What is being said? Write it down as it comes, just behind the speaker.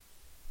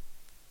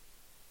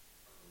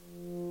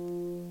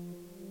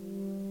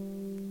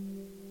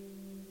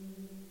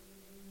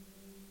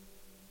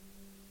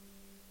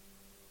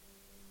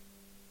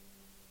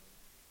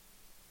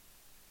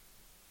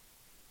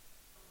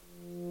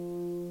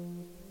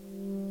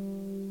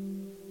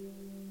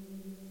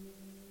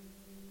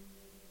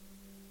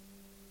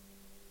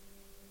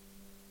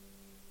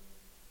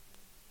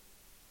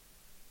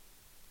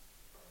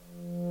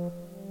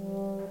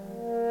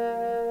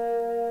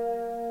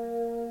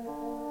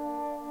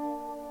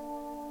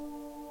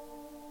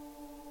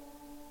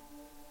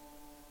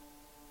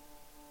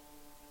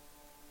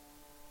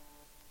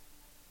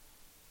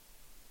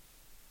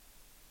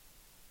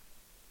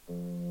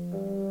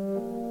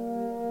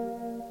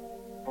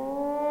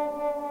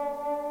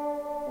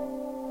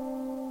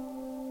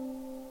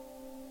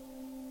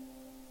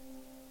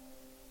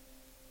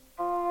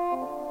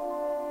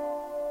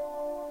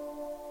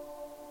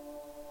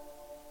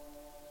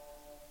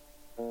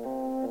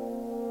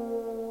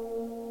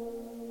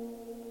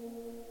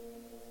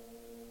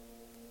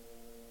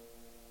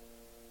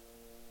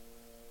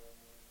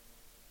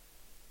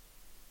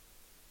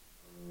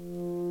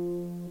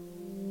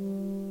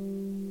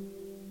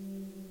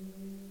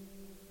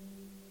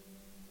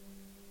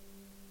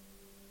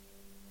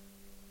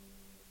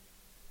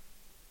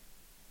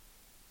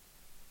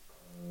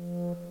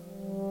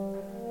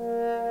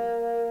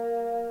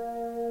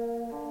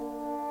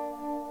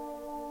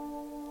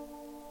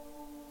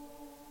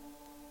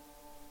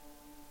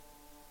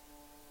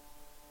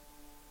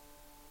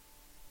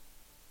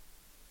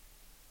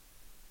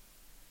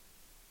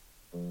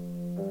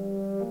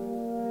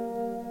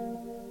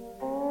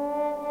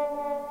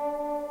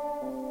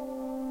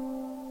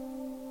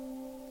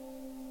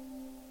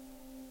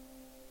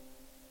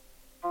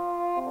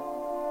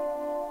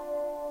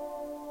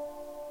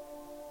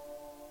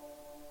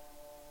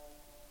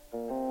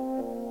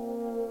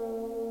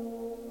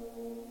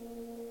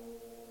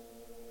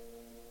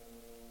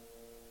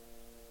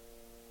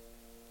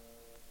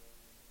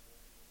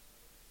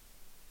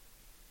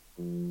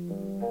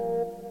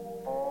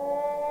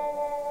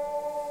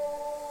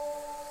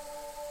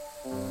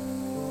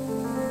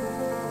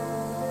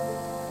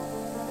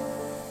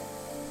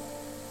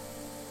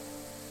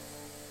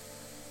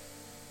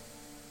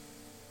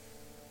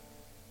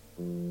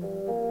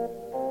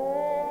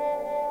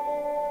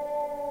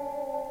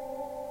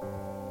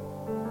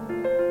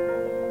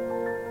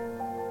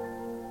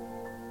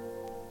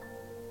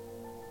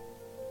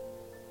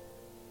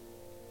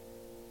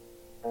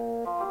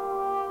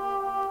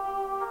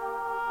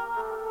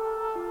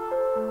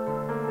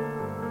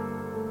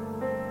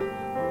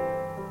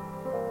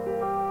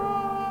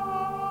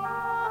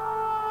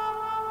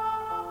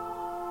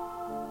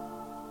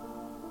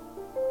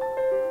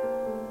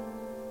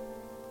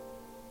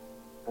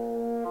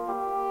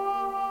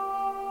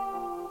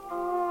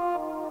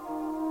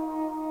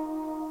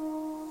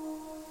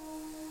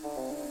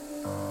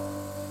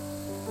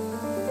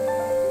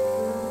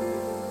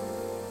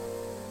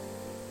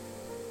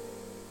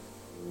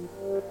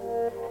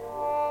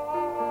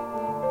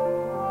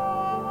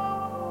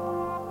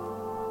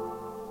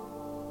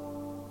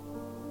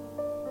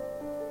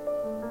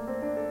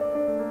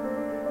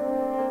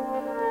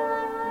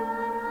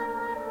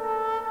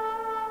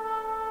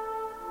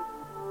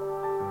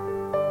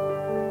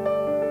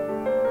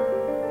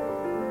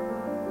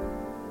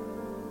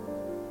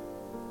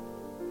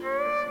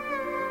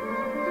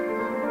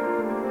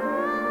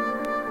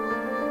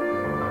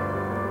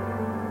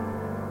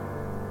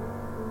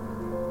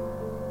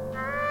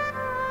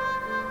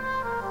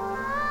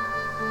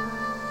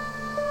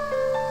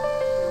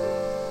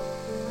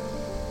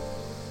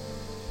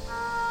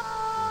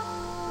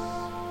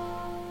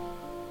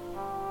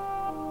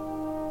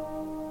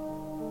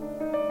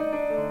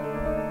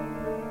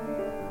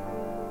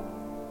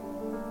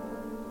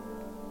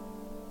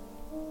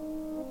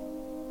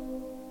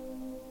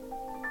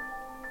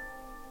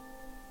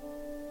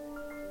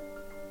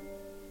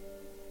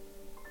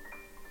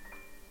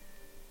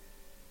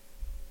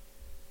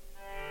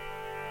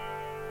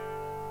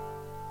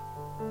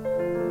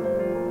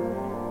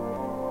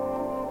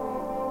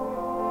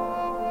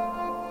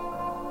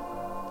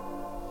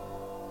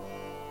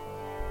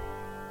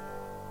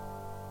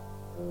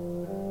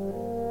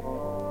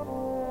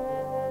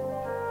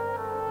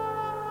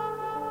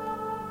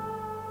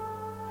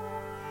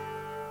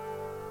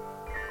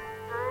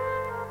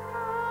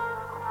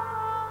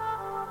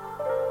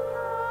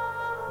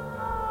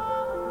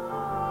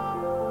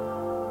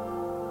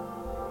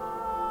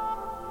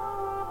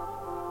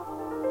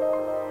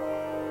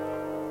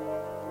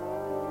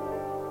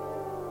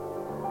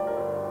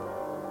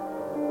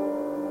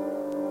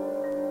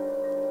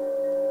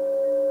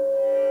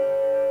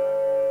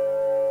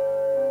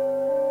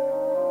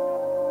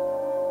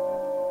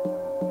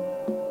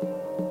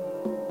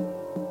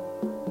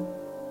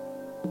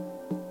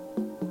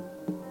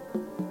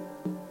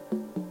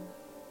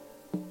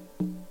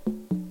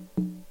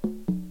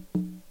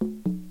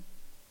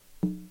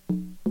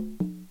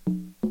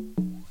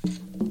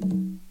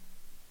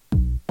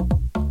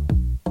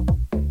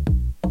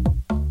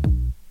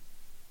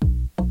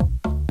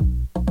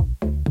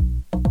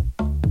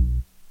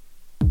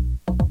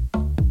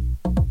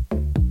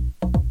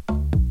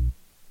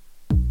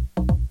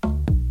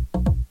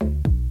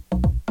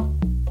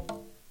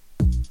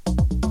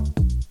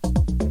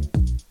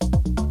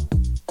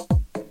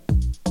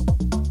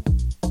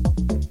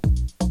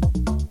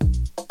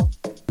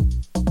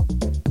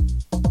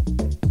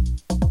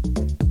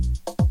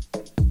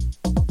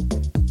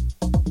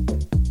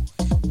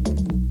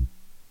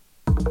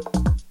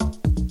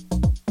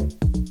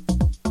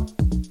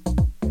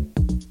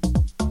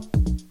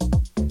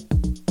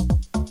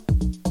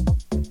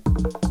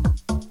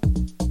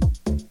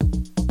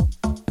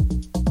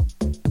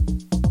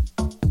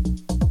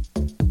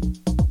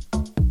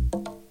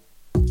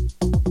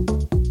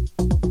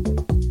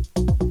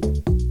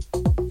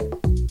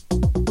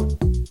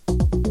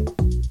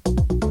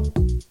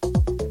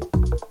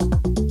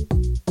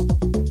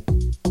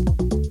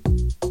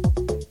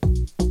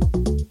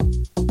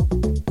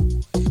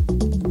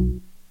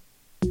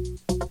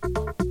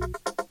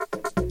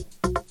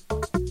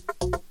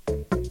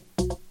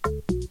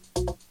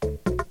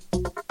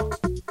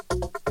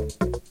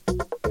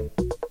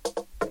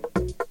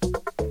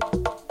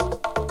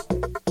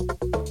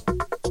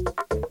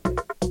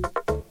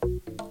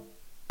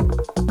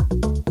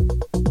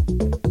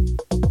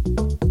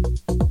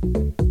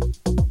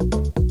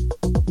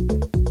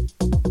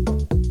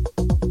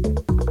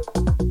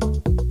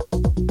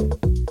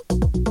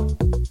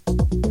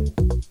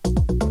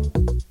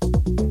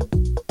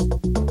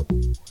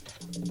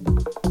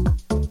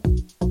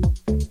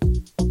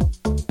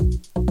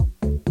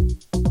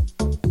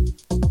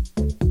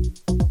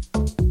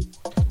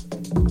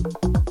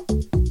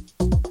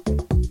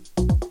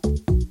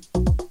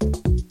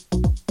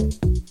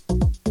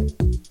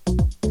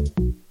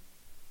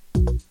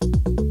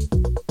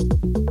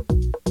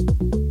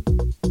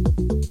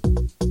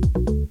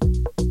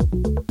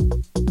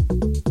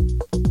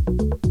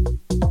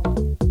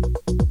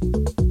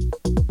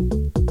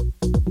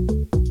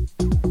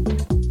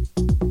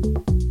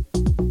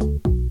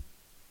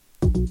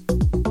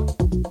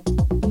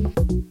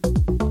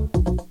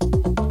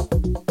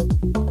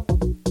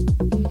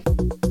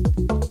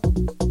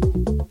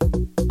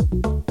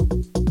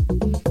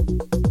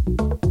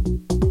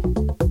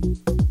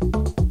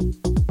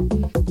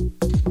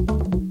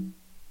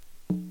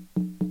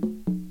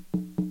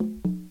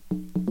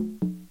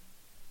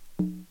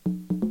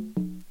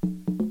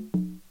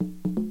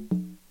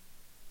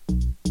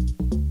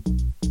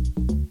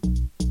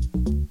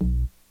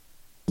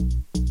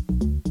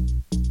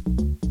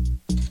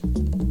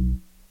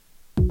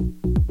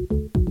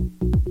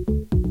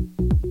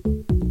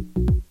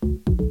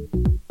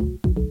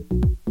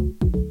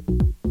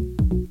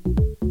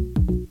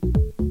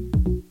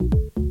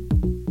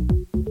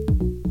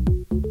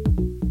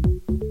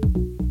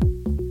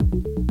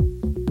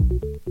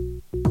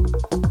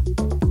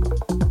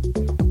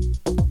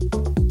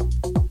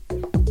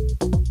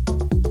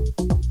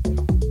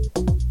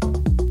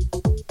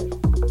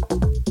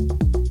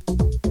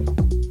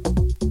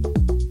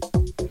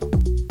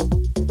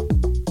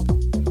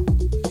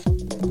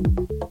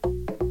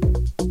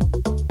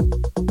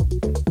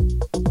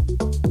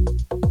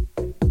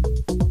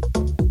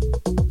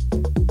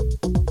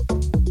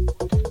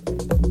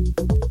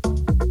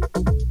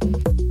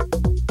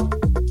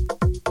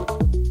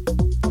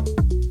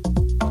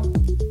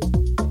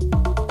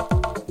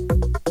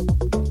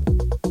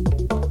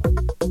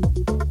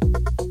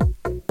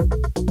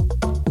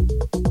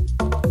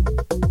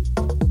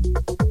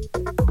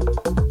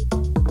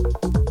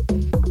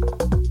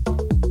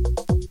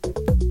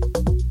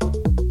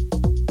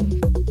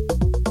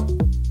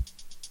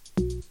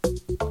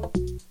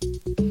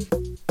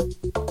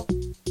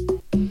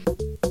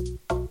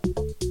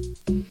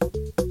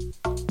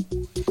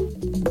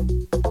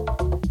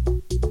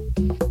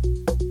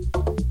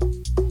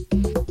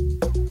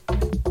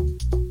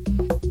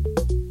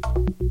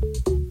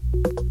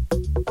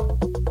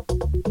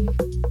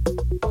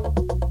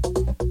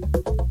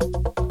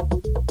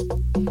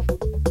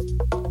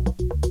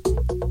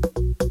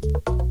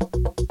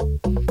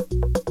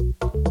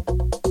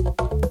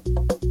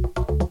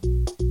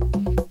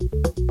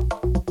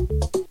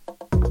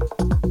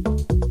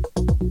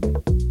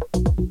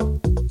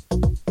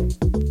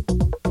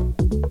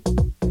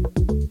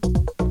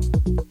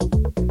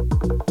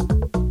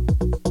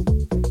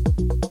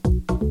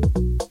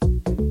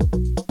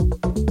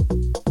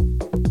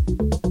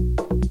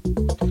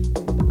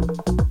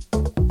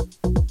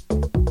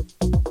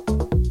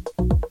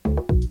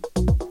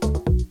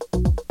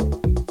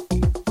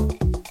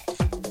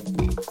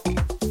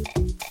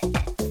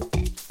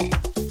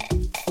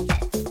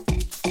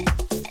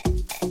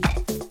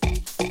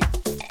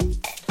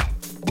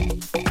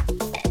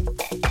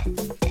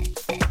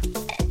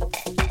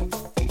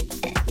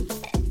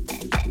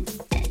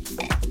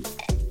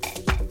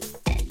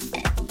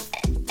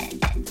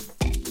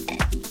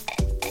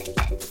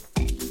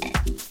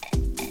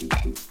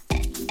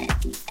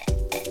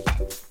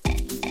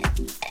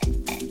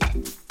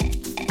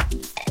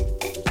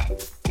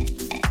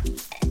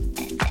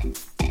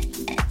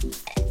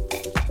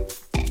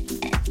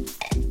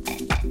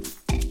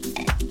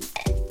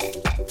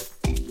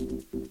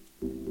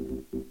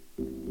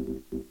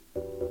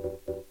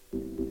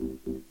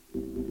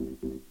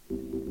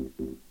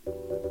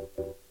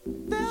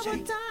were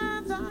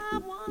times I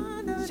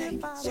wondered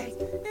if I was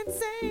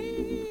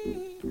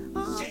insane.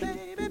 Oh,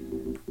 baby.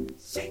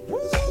 Woo!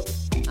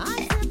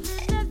 I simply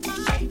let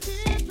my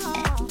tears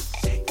fall.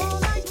 Fall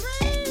like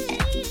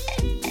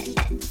rain.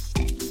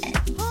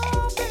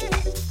 Oh, baby.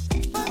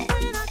 But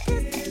when I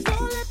kiss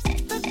your lips,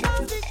 the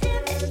clouds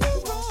begin to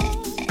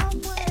roll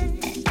away.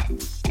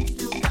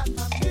 Still got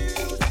my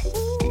music,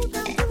 ooh,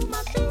 down to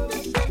my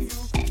fingertips.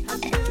 I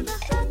feel the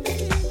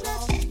happiness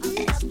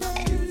each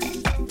day.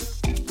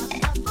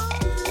 Oh,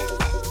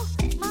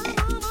 my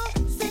mama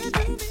said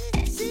to me,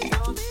 she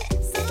told me,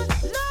 son,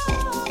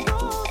 love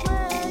goes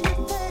where you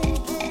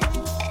take it.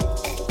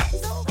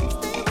 So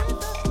stay with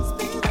the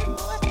spirit,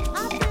 boy. I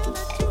feel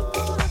that you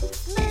gonna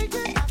make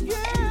it,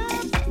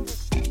 yeah.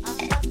 I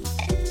got my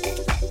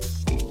music.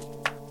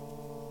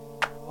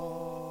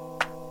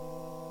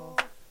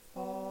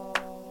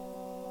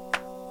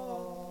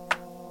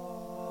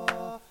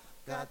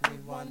 Got me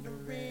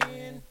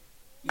wondering,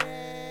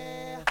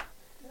 yeah.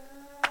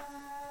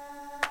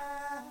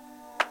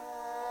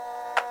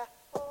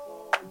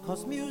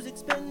 'Cause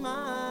music's been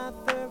my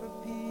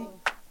therapy,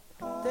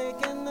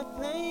 taking the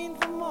pain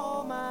from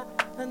all my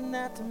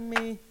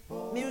anatomy.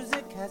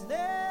 Music has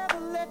never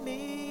let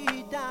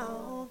me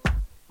down.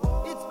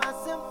 It's my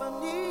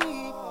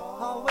symphony,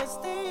 always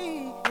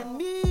stay in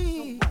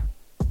me.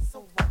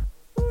 So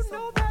who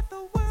know that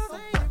the world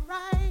ain't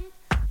right?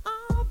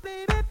 Oh,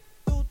 baby.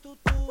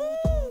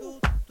 Woo.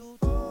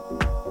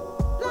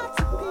 Lots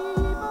of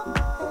people,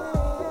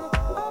 hey,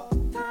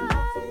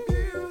 uptight.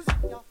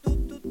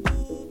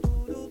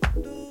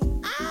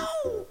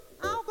 Ow!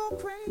 I'll go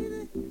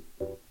crazy.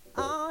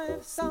 Oh,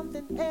 if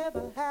something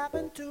ever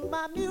happened to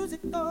my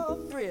musical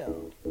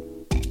thrill.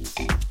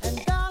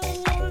 And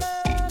darling, your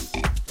love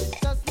is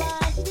just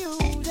like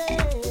music.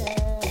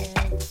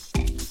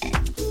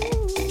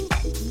 Ooh,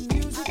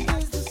 music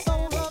is the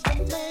soul of the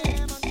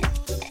man.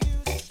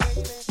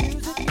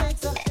 Music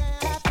makes a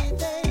happy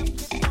day.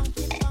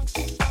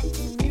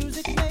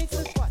 Music makes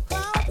a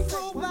cloud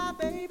go by,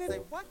 baby.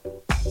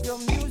 Your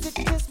music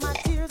kiss my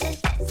tears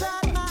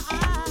inside my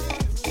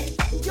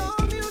eyes. Your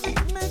music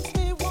makes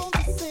me want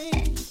to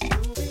sing.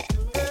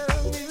 Girl,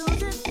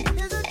 music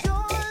is a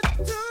joy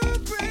to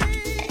bring.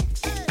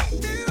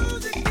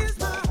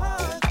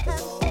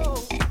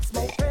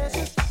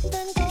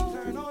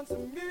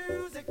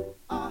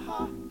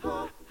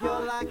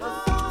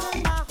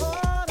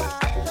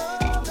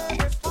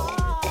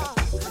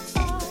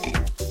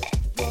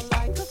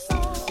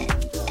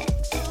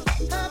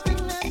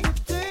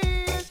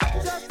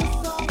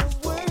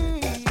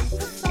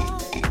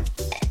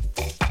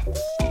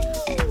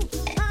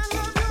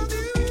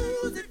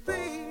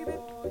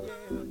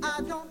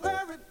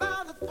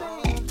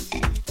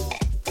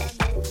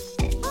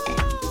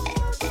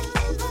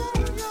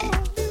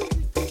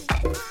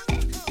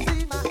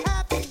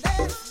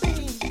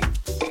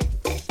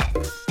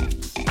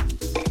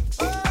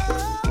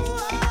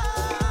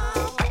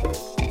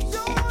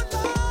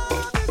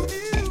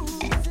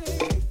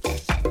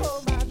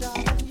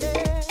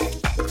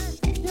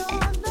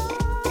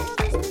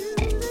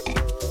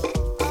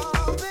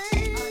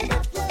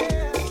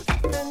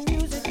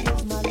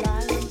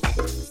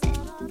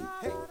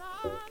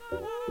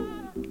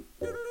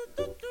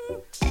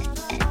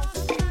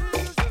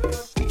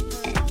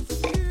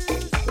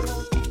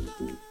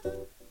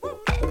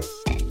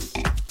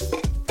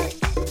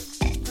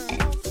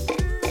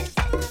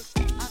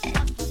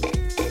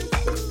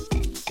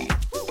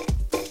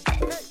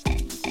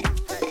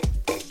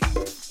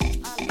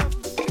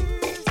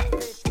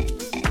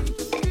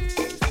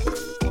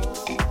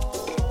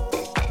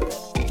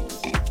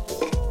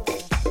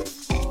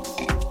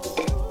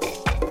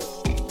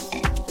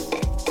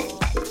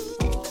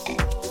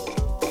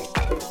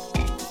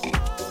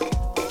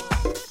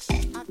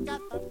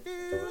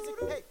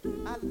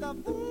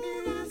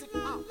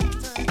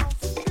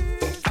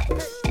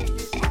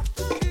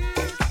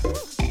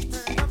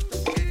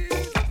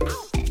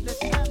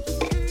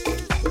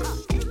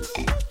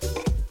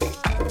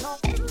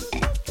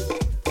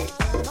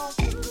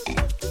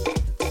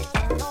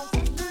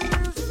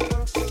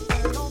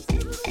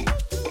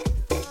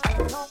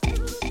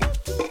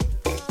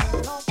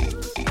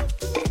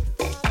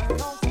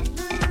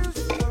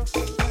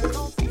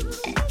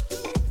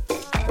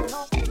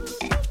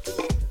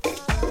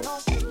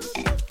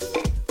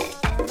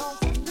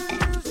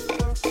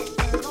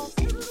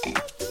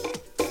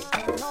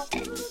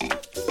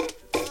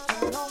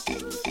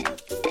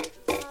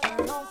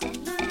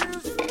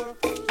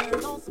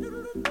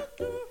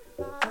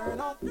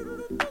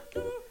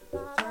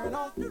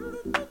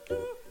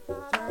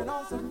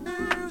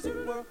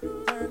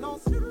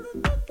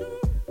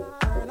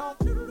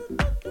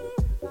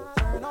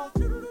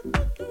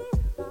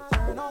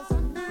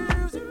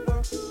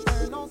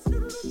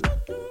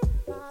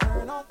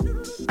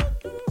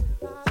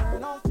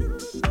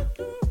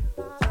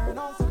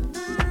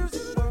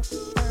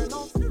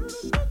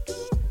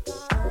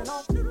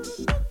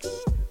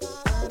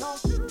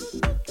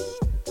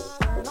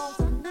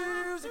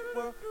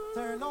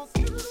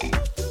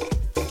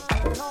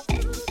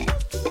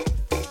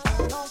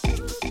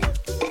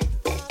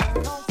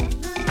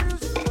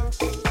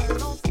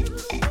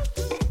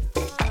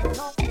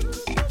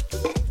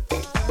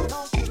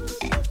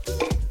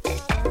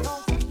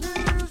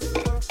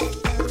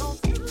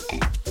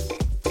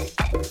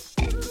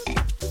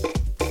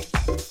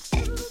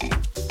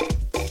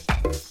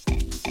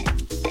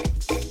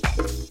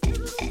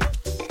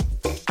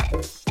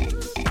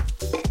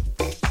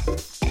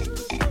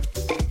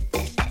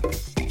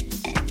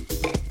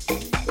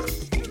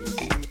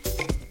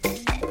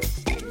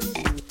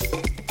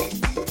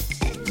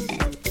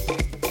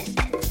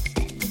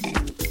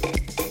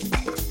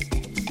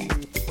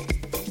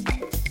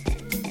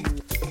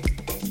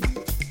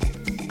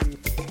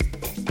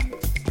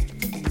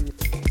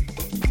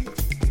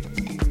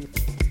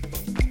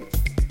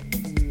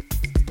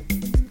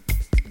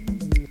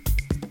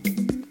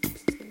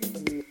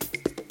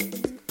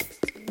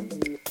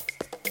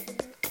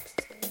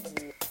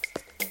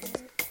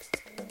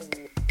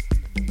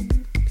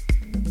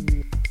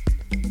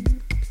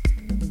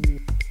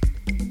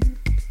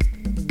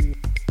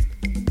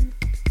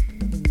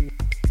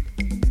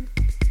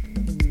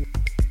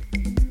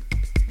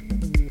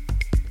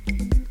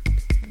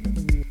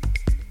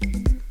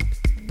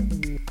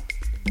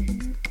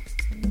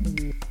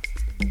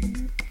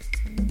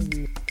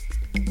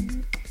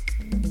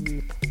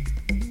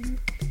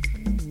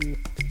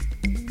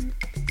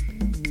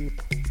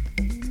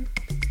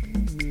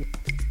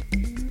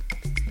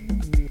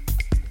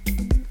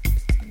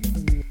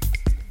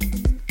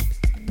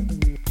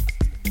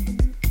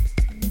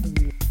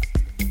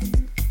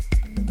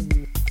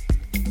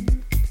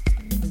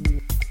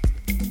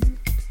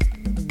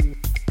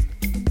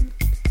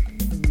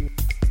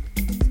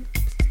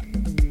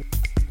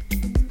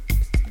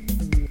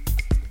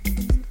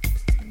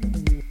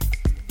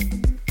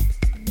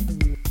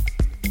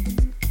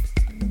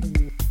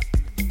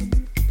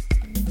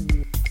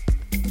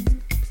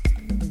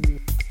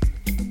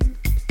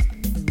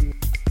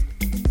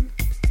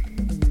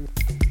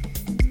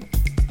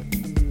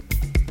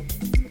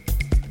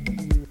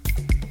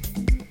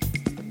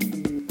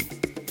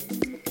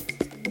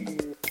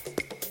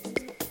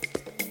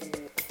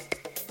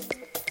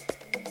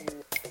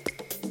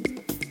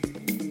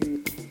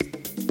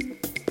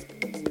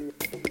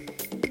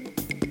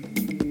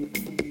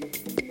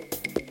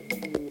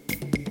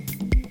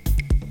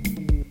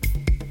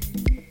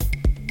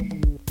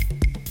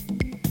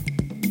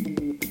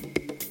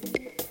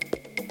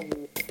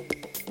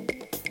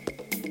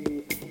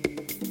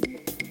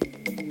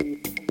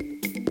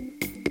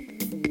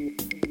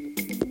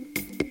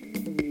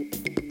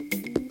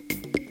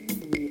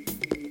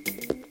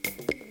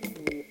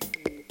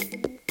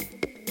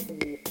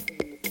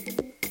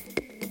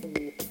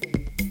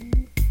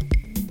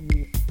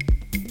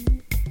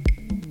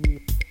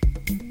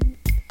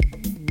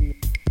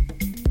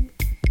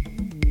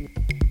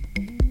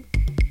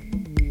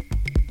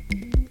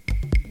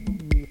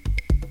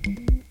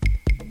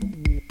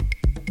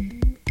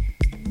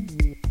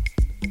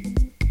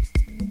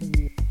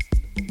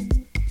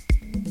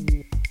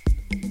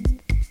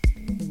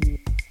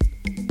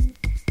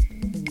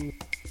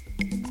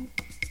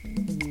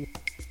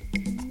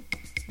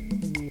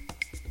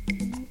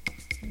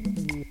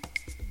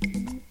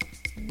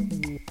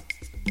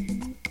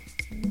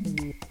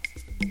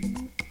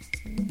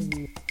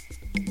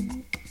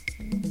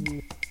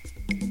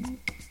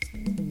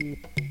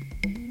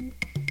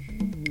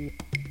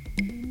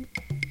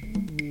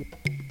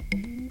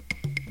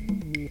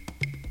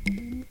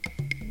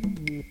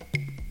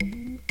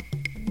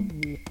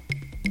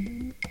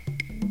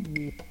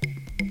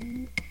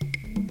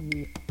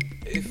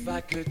 I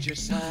could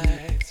just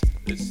hide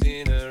the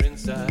sinner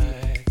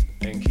inside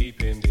and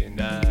keep him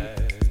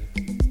denied.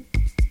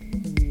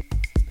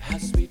 How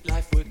sweet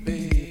life would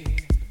be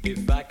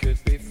if I could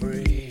be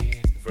free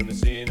from the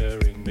sinner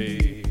in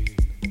me.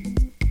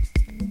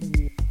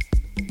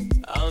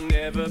 I'll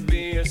never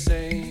be a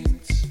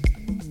saint.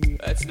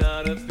 That's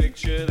not a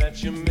picture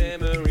that your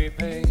memory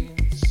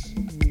paints.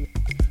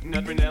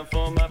 Not renowned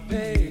for my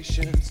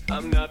patience,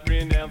 I'm not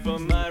renowned for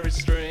my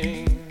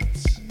restraints.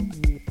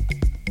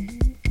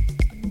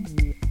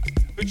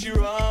 But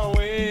you're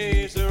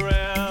always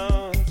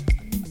around,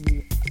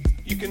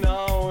 you can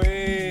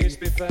always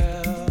be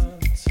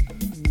found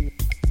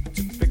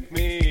to pick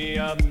me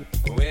up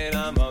when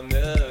I'm on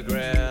the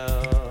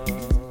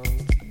ground.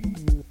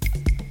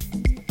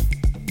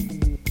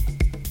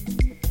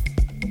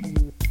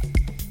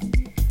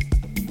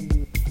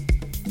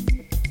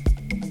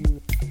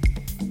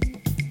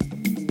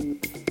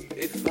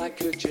 If I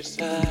could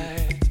just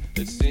hide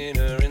the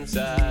sinner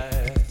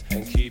inside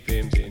and keep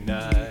him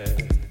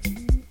denied.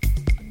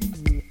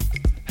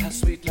 How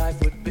sweet life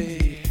would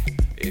be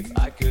if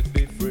I could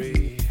be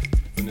free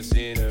from the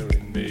sinner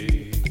in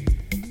me.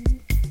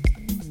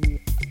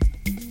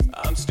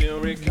 I'm still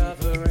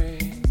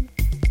recovering,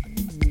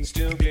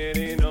 still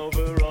getting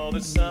over all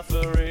the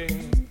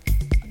suffering.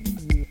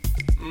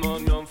 More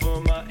known for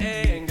my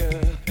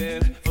anger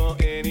than for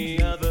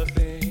any other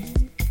thing.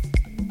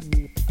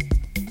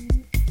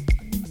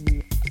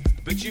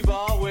 But you've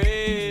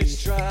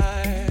always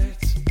tried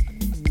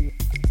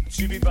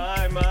to be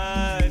by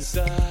my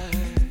side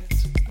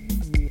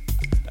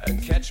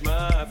and catch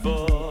my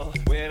fall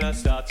when I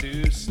start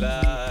to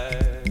slide.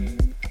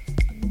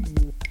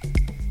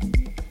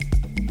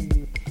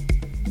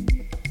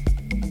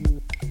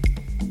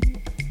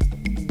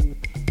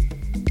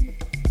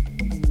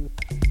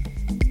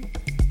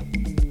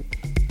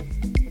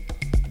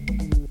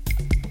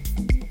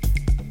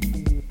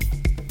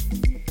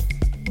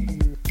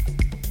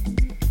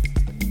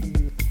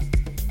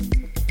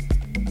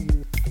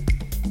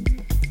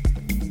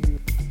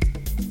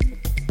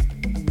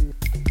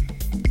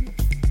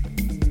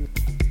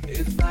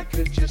 If I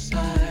could just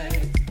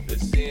hide the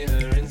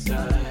sinner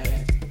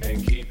inside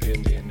and keep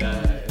him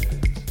denied.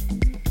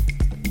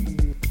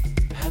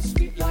 How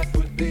sweet life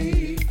would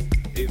be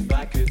if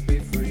I could be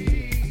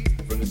free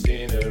from the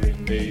sinner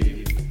in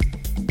me.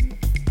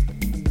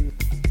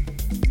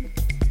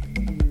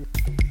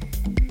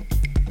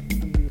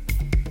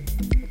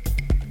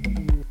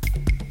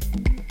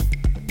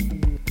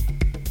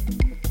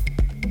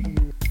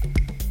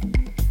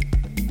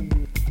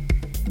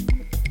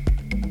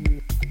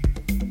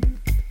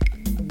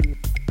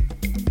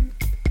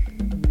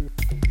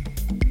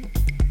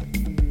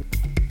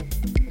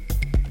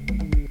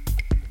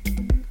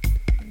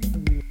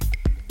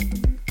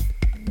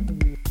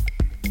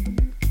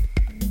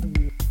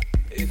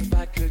 If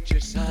I could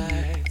just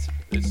hide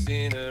the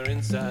sinner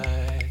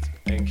inside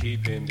and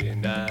keep him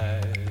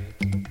denied.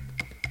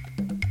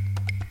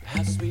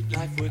 How sweet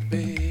life would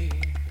be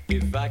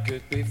if I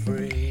could be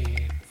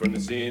free from the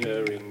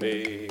sinner in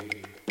me.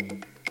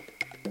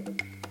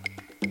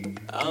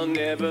 I'll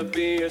never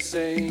be a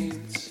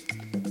saint.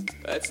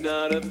 That's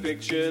not a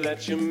picture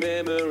that your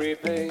memory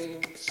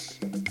paints.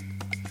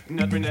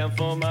 Not renowned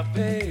for my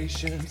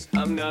patience,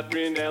 I'm not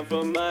renowned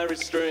for my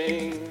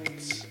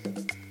restraints.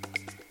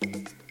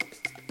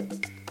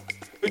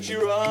 But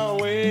you're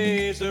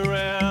always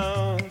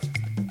around,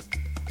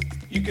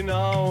 you can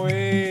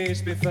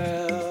always be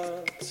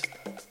found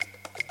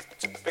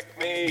to pick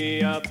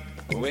me up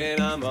when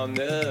I'm on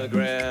the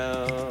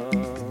ground.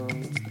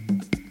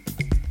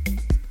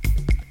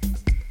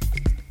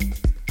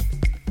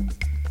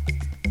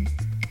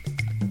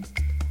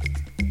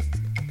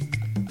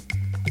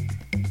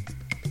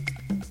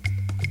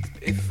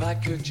 If I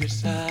could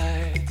just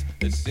hide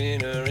the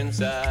sinner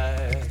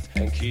inside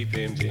and keep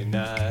him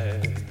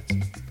denied.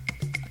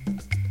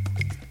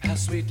 How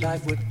sweet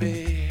life would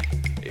be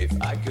if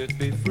I could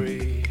be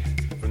free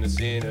from the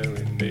sinner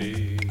in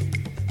me.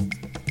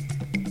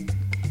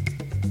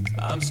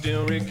 I'm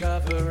still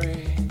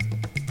recovering,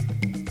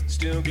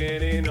 still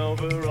getting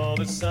over all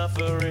the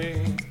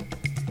suffering.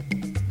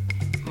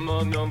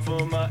 More known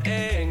for my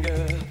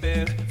anger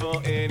than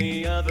for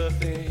any other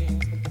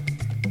thing.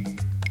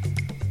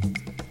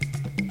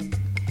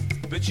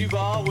 But you've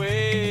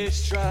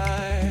always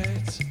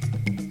tried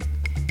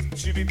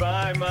to be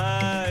by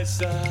my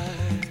side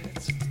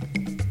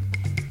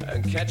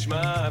and catch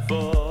my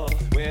fall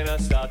when I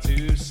start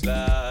to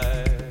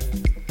slide.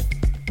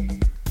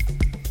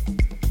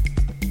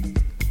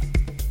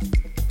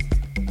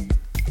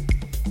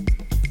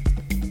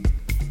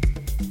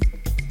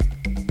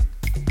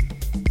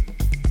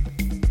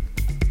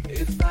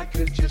 If I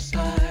could just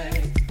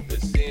hide the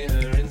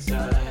sinner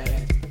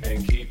inside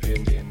and keep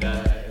him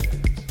denied.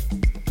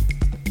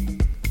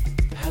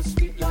 How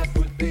sweet life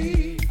would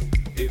be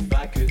if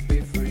I could be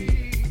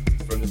free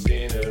from the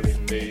sinner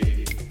in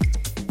me.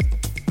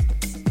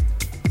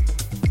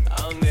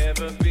 I'll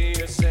never be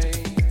a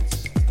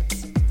saint.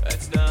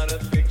 That's not a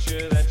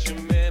picture that your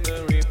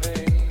memory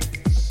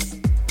paints.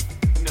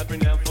 Not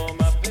renowned for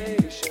my pain.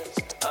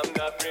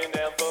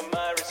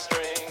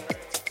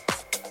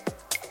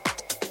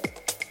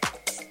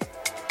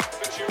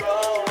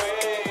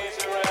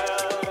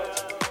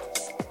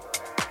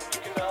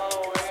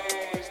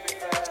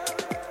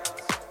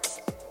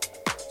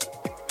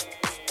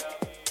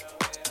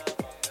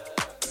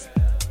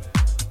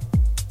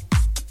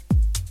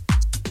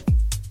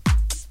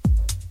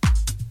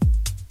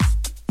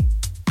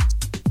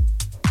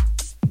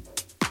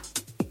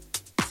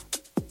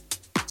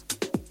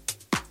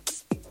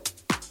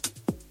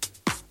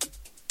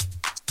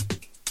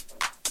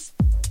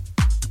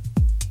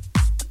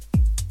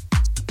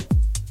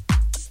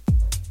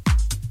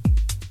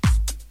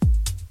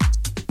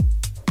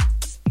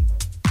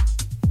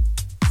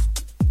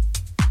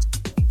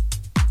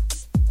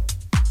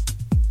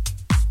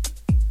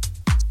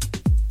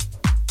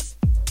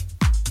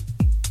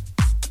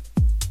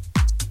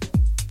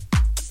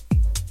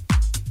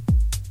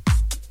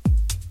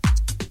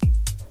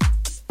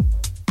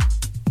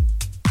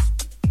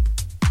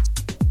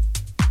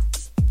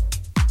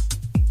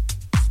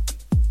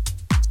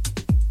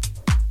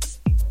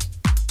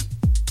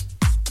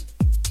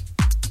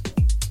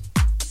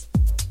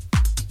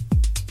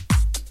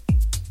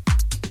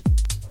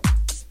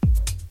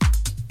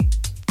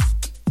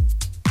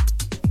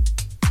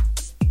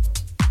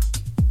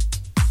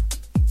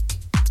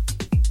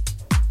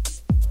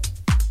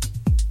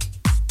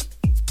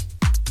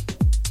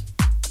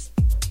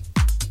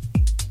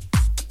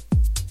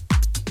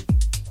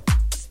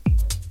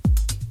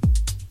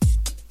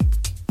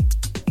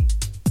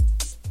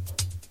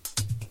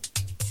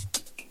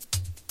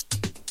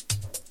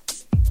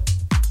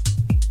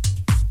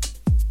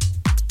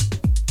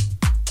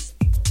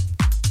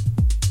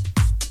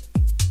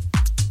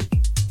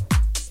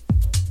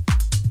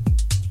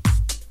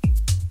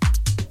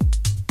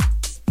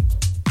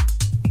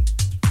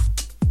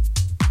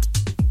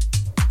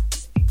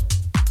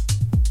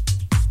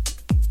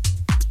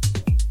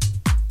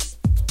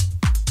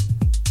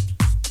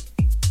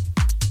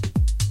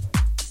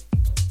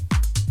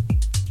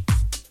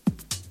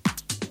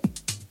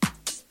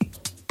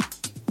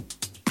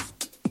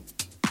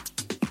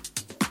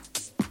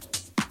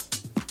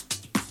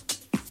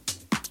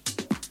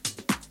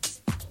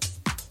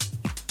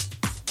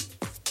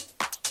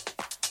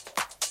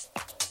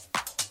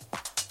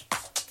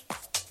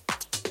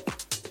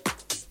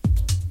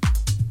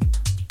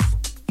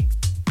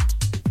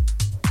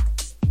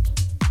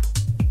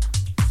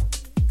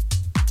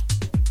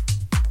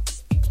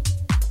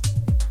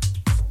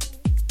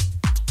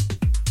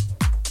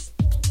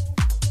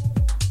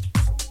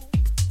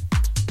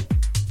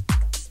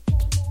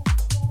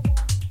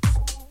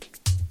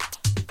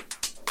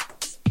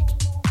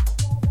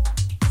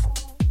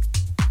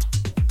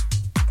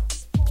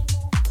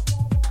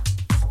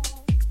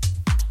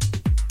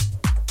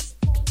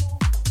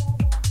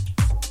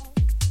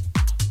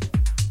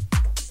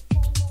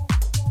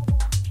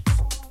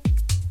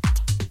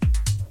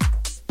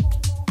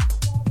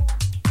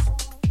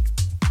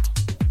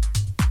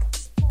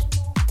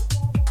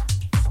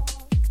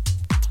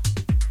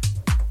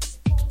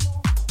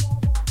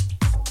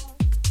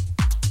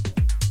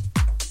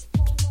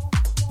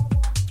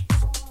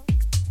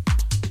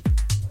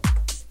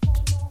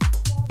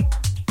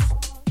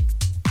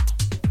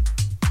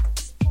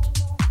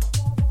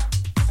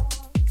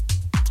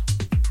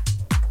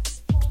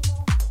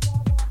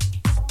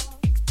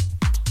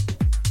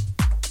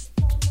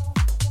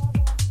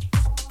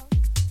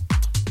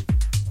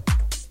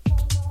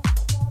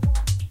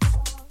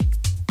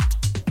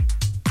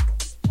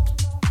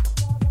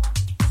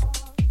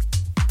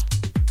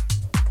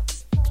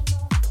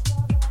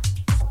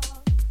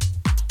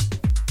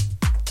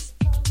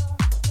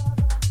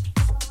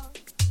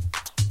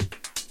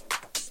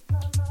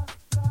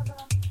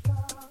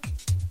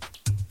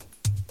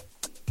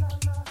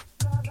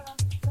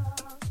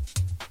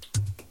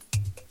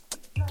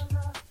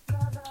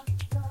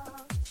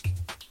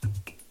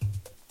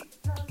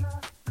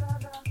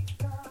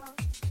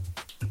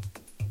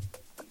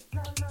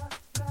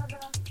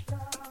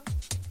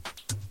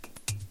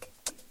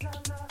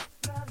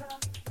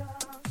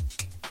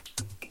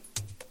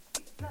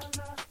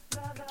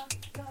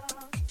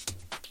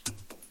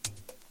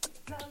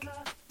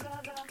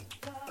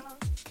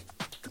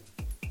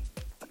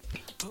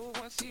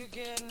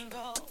 get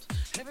involved.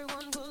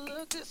 Everyone will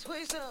look this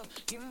way, so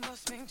you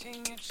must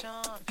maintain your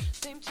charm.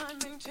 Same time,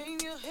 maintain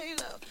your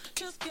halo.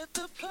 Just get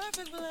the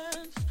perfect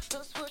blend.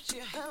 That's what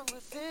you have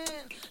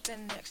within.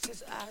 Then next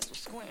his eyes will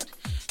squint.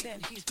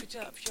 Then he's picked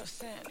up your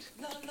scent.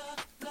 La la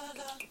la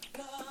la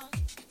la.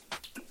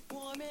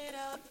 Warm it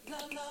up. La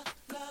la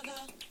la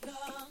la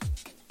la.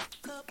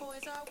 The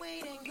boys are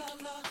waiting. La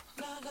la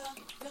la la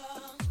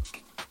la.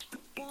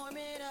 Warm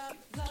it up.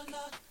 La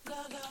la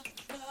la la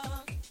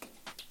la.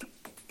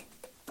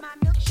 My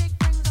milkshake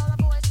brings all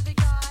the boys to the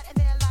yard, and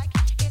they're like,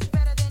 it's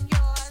better than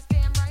yours.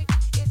 Damn right,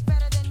 it's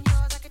better than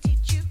yours. I could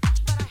teach you,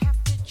 but I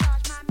have to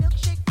charge. My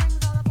milkshake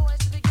brings all the boys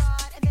to the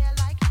yard, and they're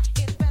like,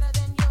 it's better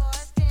than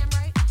yours. Damn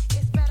right,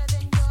 it's better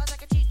than yours. I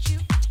could teach you,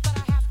 but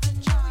I have to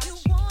charge. You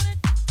want it,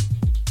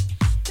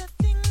 the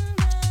thing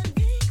that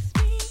makes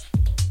me